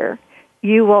healthier,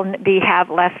 you will have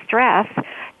less stress.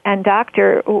 And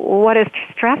doctor, what is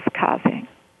stress causing?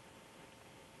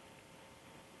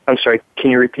 I'm sorry,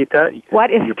 can you repeat that?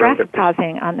 What is stress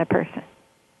causing on the person?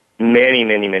 Many,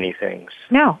 many, many things.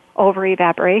 No,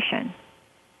 over-evaporation.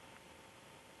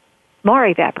 More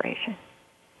evaporation.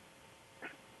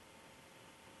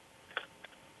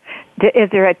 Is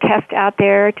there a test out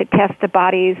there to test the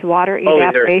body's water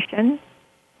evaporation?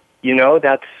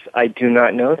 I do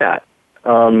not know that.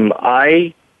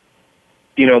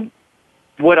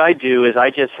 What I do is I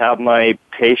just have my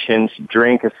patients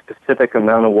drink a specific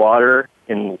amount of water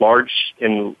in large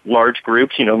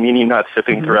groups, meaning not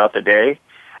sipping throughout the day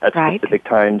at specific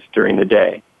times during the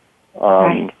day.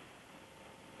 But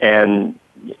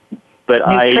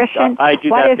nutrition, I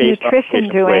do what that is based nutrition on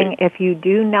doing weight. if you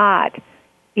do not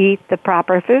eat the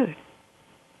proper food?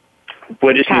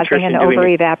 What is causing nutrition an doing?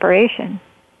 over-evaporation.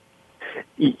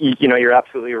 You're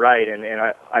absolutely right. And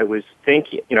I was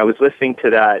thinking, I was listening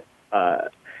to that,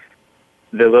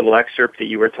 the little excerpt that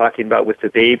you were talking about with the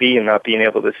baby and not being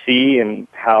able to see and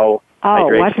how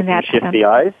hydration can shift the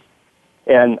eyes.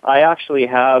 And I actually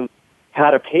have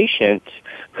had a patient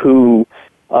who,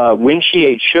 when she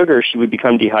ate sugar, she would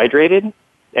become dehydrated,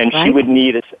 and she would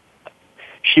need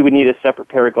a separate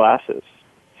pair of glasses.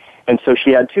 And so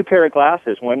she had 2 pair of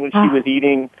glasses, one when she was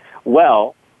eating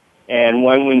well and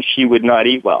one when she would not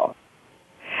eat well.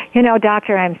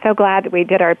 Doctor, I'm so glad that we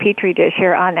did our Petri dish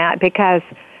here on that, because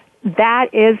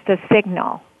that is the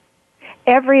signal.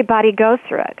 Everybody goes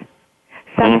through it.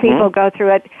 Some people go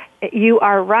through it. You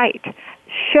are right.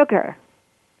 Sugar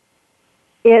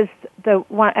is the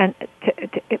one, and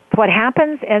what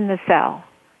happens in the cell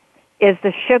is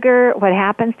the sugar, what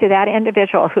happens to that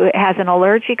individual who has an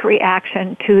allergic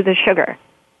reaction to the sugar.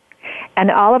 And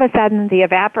all of a sudden the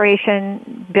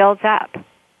evaporation builds up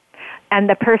and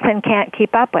the person can't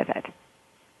keep up with it.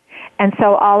 And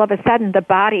so all of a sudden the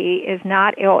body is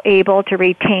not able to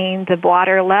retain the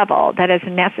water level that is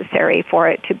necessary for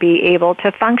it to be able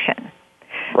to function.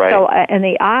 Right. So, and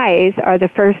the eyes are the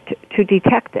first to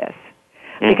detect this,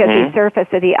 because the surface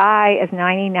of the eye is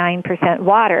 99%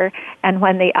 water, and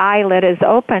when the eyelid is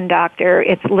open, doctor,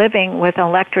 it's living with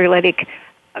electrolytic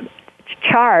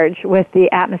charge with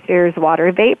the atmosphere's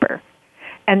water vapor.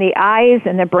 And the eyes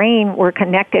and the brain were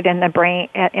connected in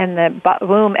the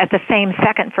womb at the same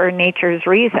second for nature's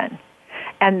reason.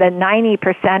 And the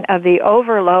 90% of the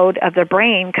overload of the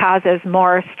brain causes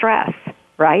more stress,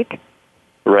 right?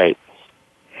 Right.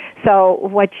 So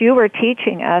what you were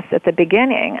teaching us at the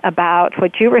beginning about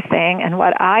what you were saying and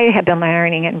what I have been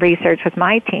learning in research with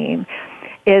my team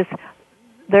is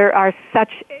there are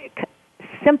such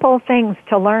simple things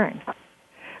to learn.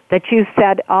 That you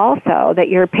said also that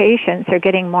your patients are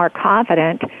getting more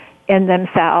confident in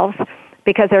themselves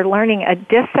because they're learning a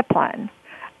discipline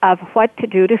of what to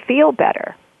do to feel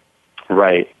better.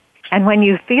 Right. And when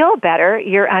you feel better,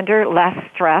 you're under less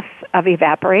stress of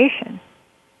evaporation.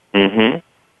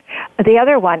 The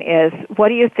other one is, what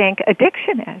do you think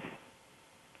addiction is?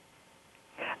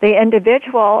 The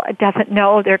individual doesn't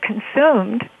know they're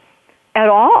consumed at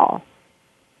all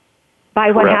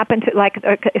by what happened to, like,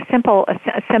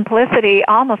 simplicity,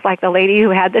 almost like the lady who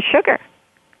had the sugar.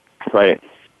 Right.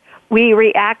 We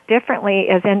react differently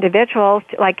as individuals,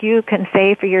 like you can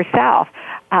say for yourself,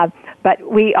 but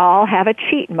we all have a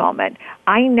cheat moment.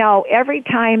 I know every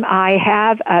time I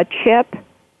have a chip,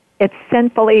 it's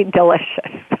sinfully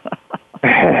delicious.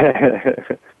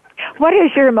 What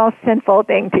is your most sinful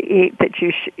thing to eat that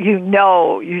you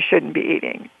know you shouldn't be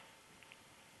eating?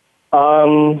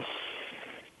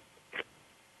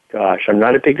 Gosh, I'm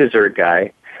not a big dessert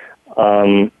guy.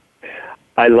 I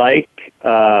like,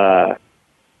 I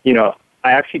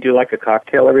actually do like a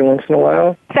cocktail every once in a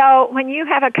while. So when you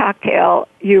have a cocktail,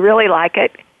 you really like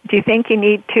it. Do you think you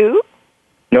need 2?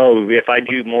 No, if I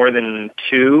do more than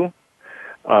 2,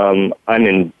 I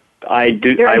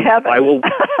do. You're in heaven. I will.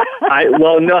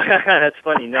 Well, no, that's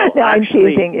funny. No, no, actually, I'm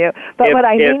teasing you. But what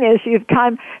I mean is,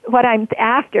 what I'm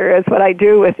after is what I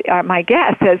do with my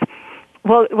guests is,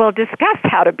 we'll discuss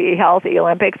how to be healthy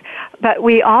Olympics, but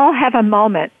we all have a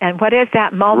moment, and what is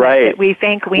that moment that we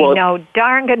think we know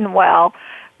darn good and well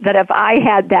that if I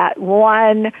had that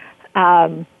one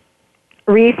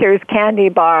Reese's candy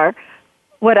bar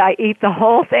would I eat the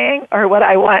whole thing or would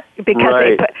I want, because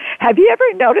Right. have you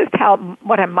ever noticed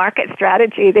what a market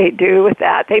strategy they do with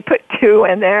that? They put 2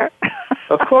 in there.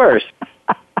 Of course.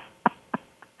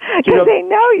 Because they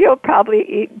know you'll probably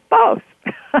eat both.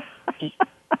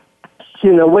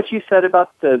 What you said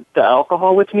about the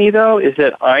alcohol with me, though, is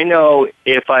that I know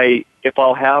if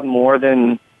I'll have more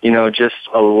than, just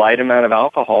a light amount of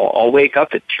alcohol, I'll wake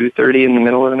up at 2:30 in the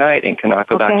middle of the night and cannot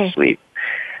go back to sleep.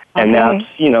 And that's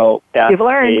You've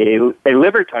learned. a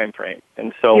liver time frame.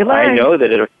 And so You learned. I know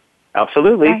that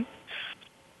absolutely, Right.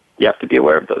 you have to be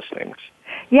aware of those things.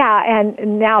 Yeah,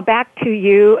 and now back to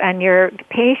you and your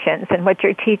patients and what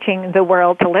you're teaching the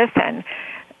world to listen.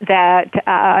 That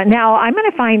now I'm going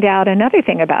to find out another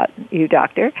thing about you,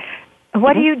 Doctor.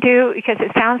 What do you do? Because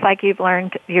it sounds like you've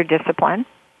learned your discipline.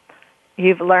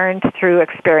 You've learned through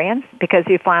experience because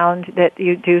you found that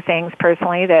you do things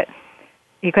personally that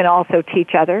you can also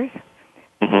teach others.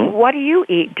 Mm-hmm. What do you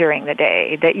eat during the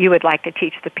day that you would like to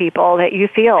teach the people that you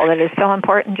feel that is so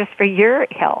important just for your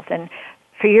health and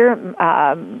for your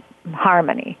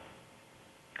harmony?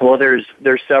 Well, there's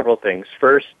several things.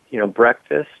 First,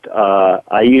 breakfast.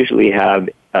 I usually have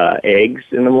eggs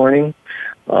in the morning.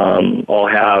 I'll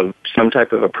have some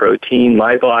type of a protein.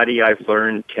 My body, I've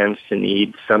learned, tends to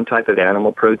need some type of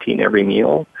animal protein every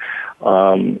meal.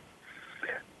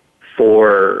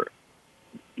 For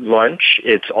lunch,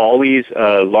 it's always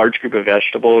a large group of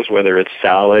vegetables, whether it's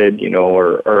salad,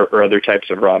 or other types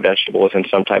of raw vegetables and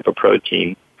some type of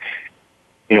protein.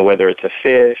 Whether it's a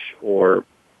fish or,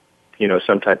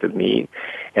 some type of meat.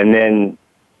 And then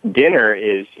dinner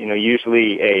is,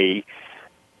 usually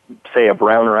a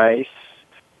brown rice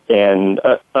and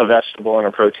a vegetable and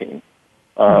a protein.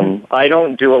 I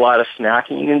don't do a lot of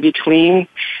snacking in between,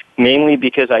 mainly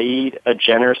because I eat a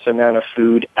generous amount of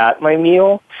food at my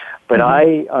meal. But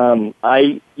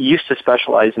I used to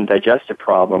specialize in digestive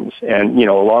problems, and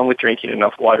along with drinking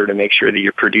enough water to make sure that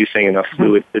you're producing enough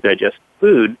fluid to digest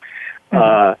food,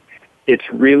 it's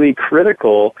really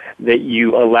critical that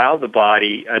you allow the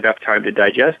body enough time to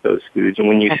digest those foods. And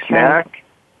when you snack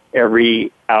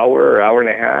every hour or hour and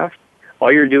a half,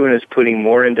 all you're doing is putting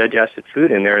more indigested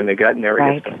food in there, and the gut never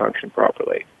gets to function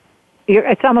properly.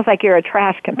 It's almost like you're a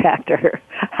trash compactor.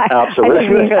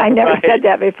 Absolutely. I never said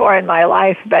that before in my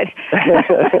life, but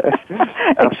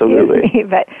absolutely. Excuse me,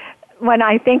 but when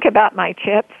I think about my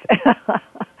chips,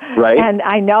 right, and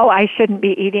I know I shouldn't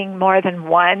be eating more than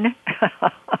one.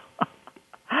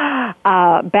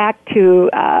 Back to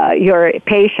your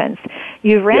patients,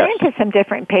 you've ran into some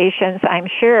different patients, I'm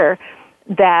sure,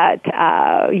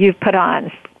 that you've put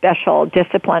on special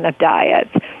discipline of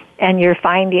diets, and you're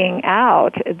finding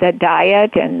out that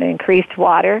diet and increased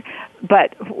water.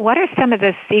 But what are some of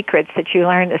the secrets that you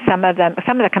learned? Some of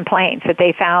the complaints that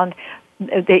they found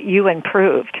that you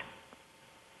improved?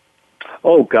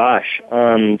 Oh gosh,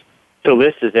 the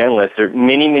list is endless. There are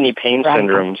many pain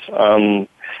syndromes.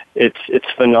 It's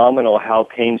phenomenal how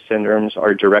pain syndromes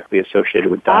are directly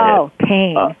associated with diet. Oh,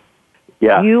 pain.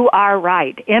 Yeah. You are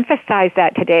right. Emphasize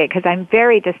that today, because I'm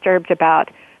very disturbed about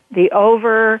the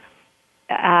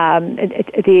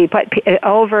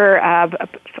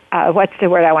what's the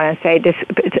word I want to say?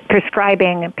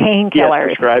 Prescribing painkillers.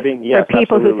 Yes, prescribing. Yes, for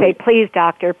people absolutely. who say, "Please,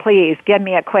 doctor, please give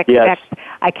me a quick fix.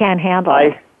 I can't handle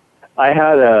it." I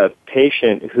had a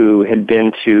patient who had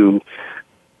been to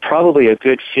probably a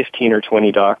good 15 or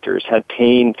 20 doctors, had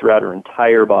pain throughout her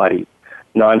entire body,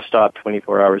 nonstop,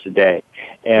 24 hours a day.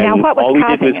 And now, what was all we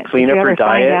did was it? clean up her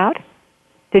diet.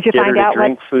 Did you find out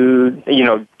drink food,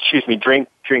 drink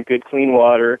good clean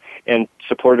water and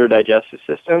support her digestive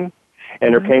system,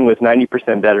 and her pain was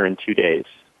 90% better in 2 days.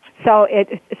 So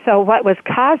what was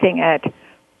causing it?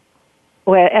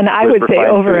 And I would say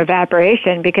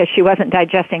over-evaporation, because she wasn't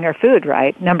digesting her food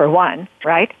right, number one,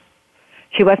 right?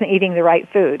 She wasn't eating the right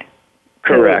food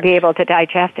to be able to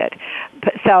digest it.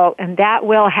 And that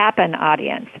will happen,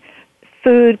 audience.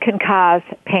 Food can cause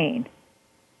pain.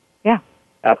 Yeah.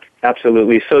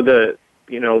 Absolutely. So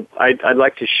I'd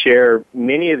like to share,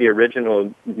 many of the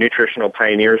original nutritional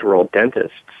pioneers were all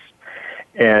dentists,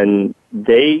 and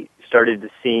they started to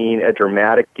see a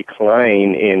dramatic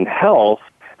decline in health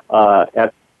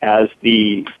as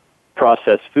the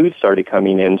processed food started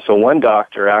coming in. So one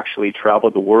doctor actually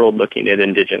traveled the world looking at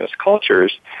indigenous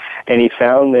cultures, and he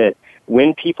found that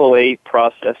when people ate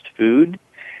processed food,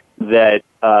 that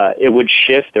it would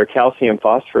shift their calcium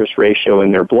phosphorus ratio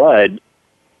in their blood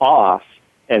off,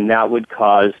 and that would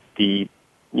cause the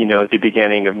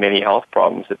beginning of many health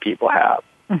problems that people have.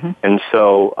 Mm-hmm. And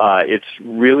so it's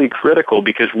really critical,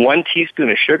 because 1 teaspoon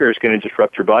of sugar is going to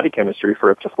disrupt your body chemistry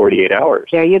for up to 48 hours.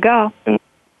 There you go.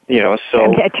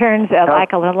 So it turns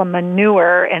like a little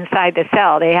manure inside the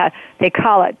cell. They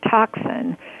call it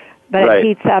toxin, but right. It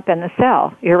heats up in the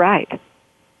cell. You're right.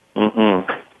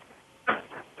 Mm-hmm.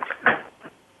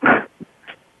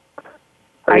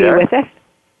 Are you with us?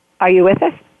 Are you with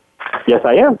us? Yes,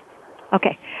 I am.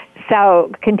 Okay.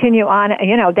 So continue on.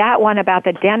 That one about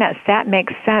the dentist, that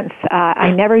makes sense.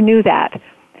 I never knew that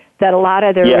a lot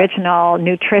of the original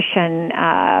nutrition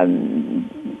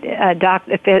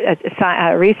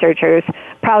researchers,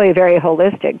 probably very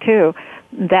holistic too,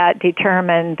 that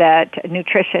determined that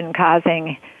nutrition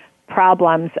causing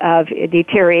problems of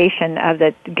deterioration of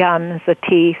the gums, the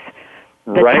teeth,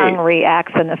 the tongue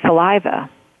reacts, and the saliva.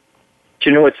 Do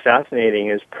you know what's fascinating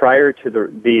is prior to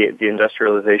the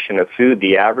industrialization of food,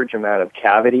 the average amount of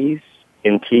cavities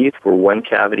in teeth were 1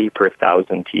 cavity per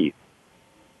 1,000 teeth.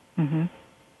 Mm-hmm.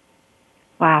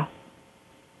 Wow.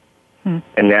 And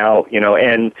now,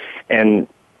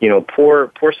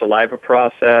 poor saliva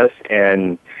process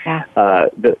and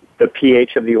the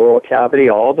pH of the oral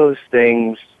cavity, all those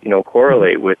things,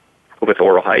 correlate with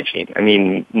oral hygiene. I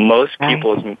mean, most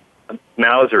people's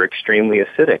mouths are extremely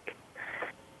acidic.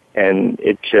 And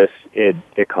it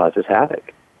causes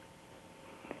havoc.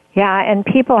 Yeah, and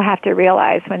people have to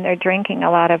realize when they're drinking a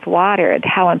lot of water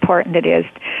how important it is.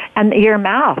 And your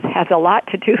mouth has a lot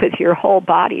to do with your whole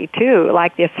body, too.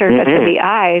 Like the surface of the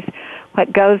eyes,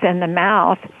 what goes in the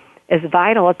mouth is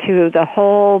vital to the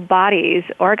whole body's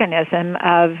organism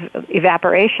of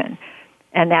evaporation.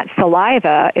 And that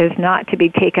saliva is not to be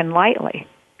taken lightly.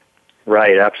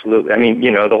 Right, absolutely. I mean,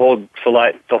 the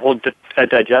whole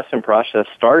digestion process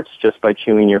starts just by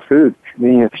chewing your food. I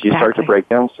mean, if you start to break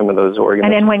down some of those organisms.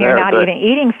 And then when you're not even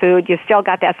eating food, you've still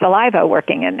got that saliva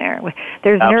working in there.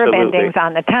 There's nerve endings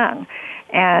on the tongue.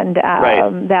 And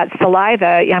that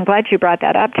saliva, I'm glad you brought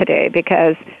that up today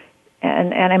because,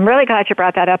 and I'm really glad you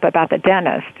brought that up about the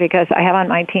dentist because I have on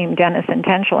my team dentists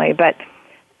intentionally, but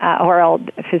oral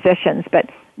physicians, but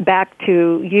back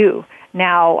to you.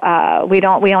 Now, we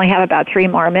only have about 3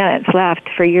 more minutes left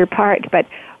for your part, but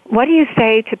what do you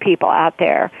say to people out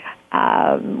there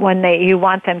when you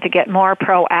want them to get more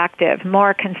proactive,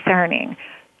 more concerning,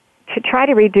 to try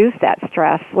to reduce that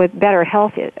stress with better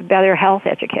health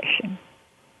education?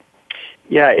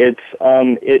 Yeah, it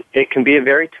can be a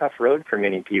very tough road for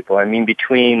many people. I mean,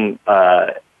 between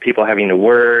people having to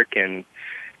work and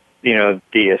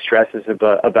the stresses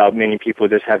about many people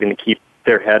just having to keep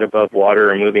their head above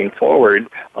water and moving forward,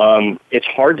 it's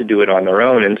hard to do it on their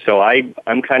own. And so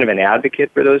I'm kind of an advocate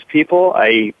for those people.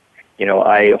 I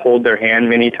hold their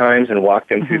hand many times and walk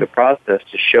them through the process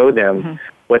to show them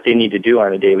what they need to do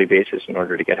on a daily basis in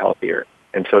order to get healthier.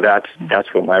 And so that's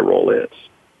what my role is.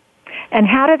 And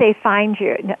how do they find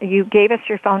you? You gave us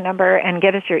your phone number and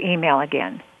give us your email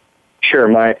again. Sure.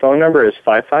 My phone number is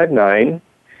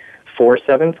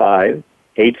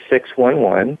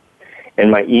 559-475-8611. And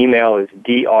my email is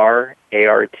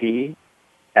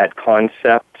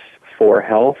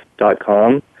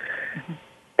drat@conceptsforhealth.com.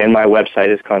 And my website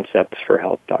is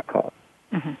conceptsforhealth.com.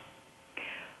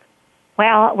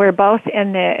 Well, we're both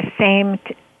in the same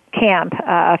camp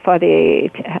for the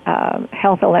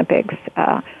Health Olympics.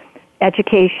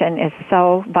 Education is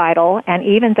so vital, and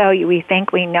even though we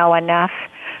think we know enough,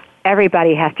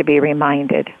 everybody has to be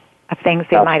reminded of things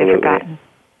they might have forgotten.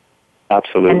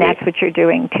 Absolutely. And that's what you're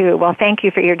doing, too. Well, thank you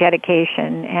for your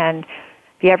dedication. And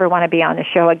if you ever want to be on the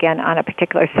show again on a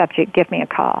particular subject, give me a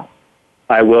call.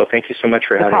 I will. Thank you so much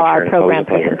for having me. Call our program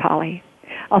person, Polly.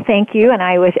 Well, thank you, and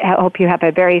I hope you have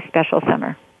a very special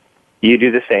summer. You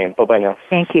do the same. Bye-bye now.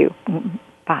 Thank you.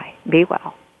 Bye. Be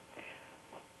well.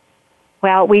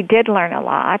 Well, we did learn a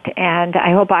lot, and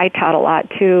I hope I taught a lot,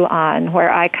 too, on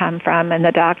where I come from and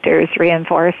the doctor's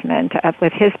reinforcement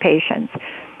with his patients.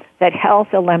 That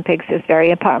Health Olympics is very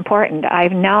important.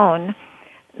 I've known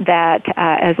that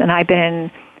I've been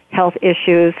in health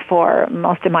issues for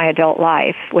most of my adult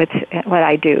life with what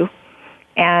I do.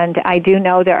 And I do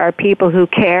know there are people who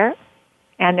care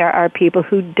and there are people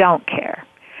who don't care.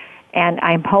 And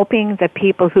I'm hoping the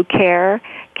people who care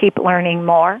keep learning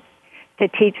more to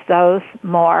teach those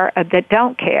more that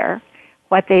don't care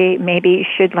what they maybe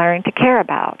should learn to care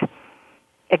about.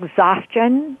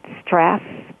 Exhaustion, stress,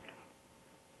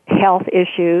 health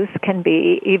issues can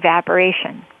be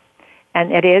evaporation.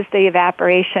 And it is the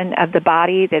evaporation of the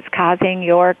body that's causing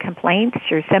your complaints,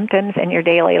 your symptoms, in your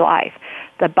daily life.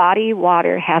 The body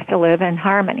water has to live in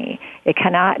harmony. It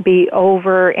cannot be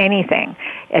over anything.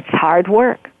 It's hard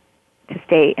work to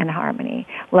stay in harmony.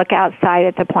 Look outside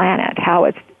at the planet, how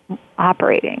it's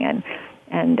operating,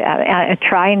 and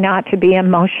try not to be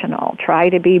emotional. Try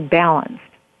to be balanced.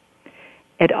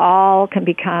 It all can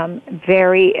become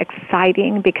very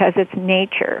exciting because its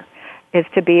nature is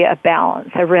to be a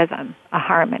balance, a rhythm, a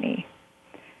harmony.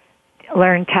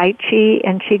 Learn Tai Chi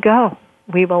and Qigong.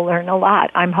 We will learn a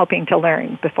lot. I'm hoping to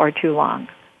learn before too long.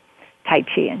 Tai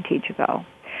Chi and Qigong.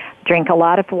 Drink a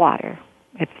lot of water.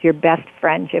 It's your best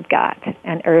friend you've got,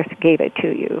 and Earth gave it to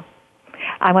you.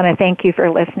 I want to thank you for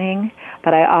listening,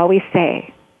 but I always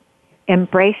say,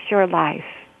 embrace your life.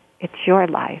 It's your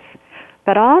life.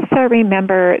 But also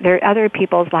remember there are other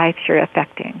people's lives you're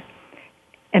affecting.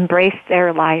 Embrace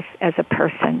their life as a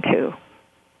person, too.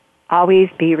 Always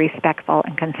be respectful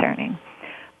and concerning.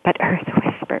 But Earth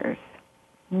whispers,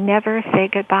 never say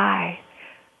goodbye.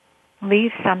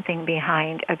 Leave something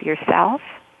behind of yourself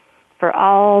for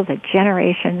all the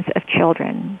generations of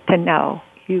children to know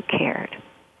you cared.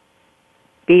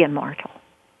 Be immortal.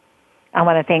 I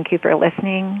want to thank you for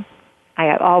listening. I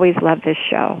have always loved this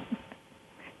show.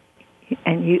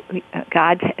 And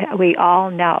we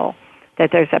all know that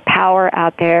there's a power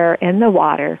out there in the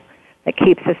water that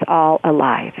keeps us all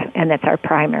alive, and that's our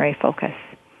primary focus.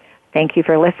 Thank you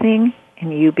for listening,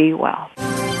 and you be well.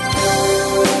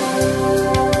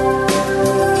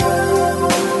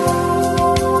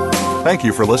 Thank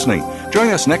you for listening. Join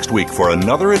us next week for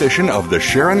another edition of the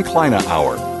Sharon Kleine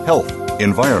Hour, Health,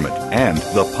 Environment, and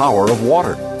the Power of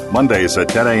Water. Mondays at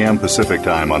 10 a.m. Pacific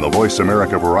Time on the Voice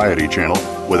America Variety Channel,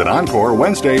 with an encore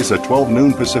Wednesdays at 12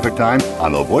 noon Pacific Time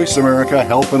on the Voice America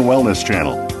Health and Wellness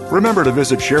Channel. Remember to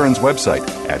visit Sharon's website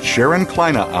at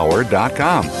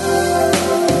SharonKleinehour.com.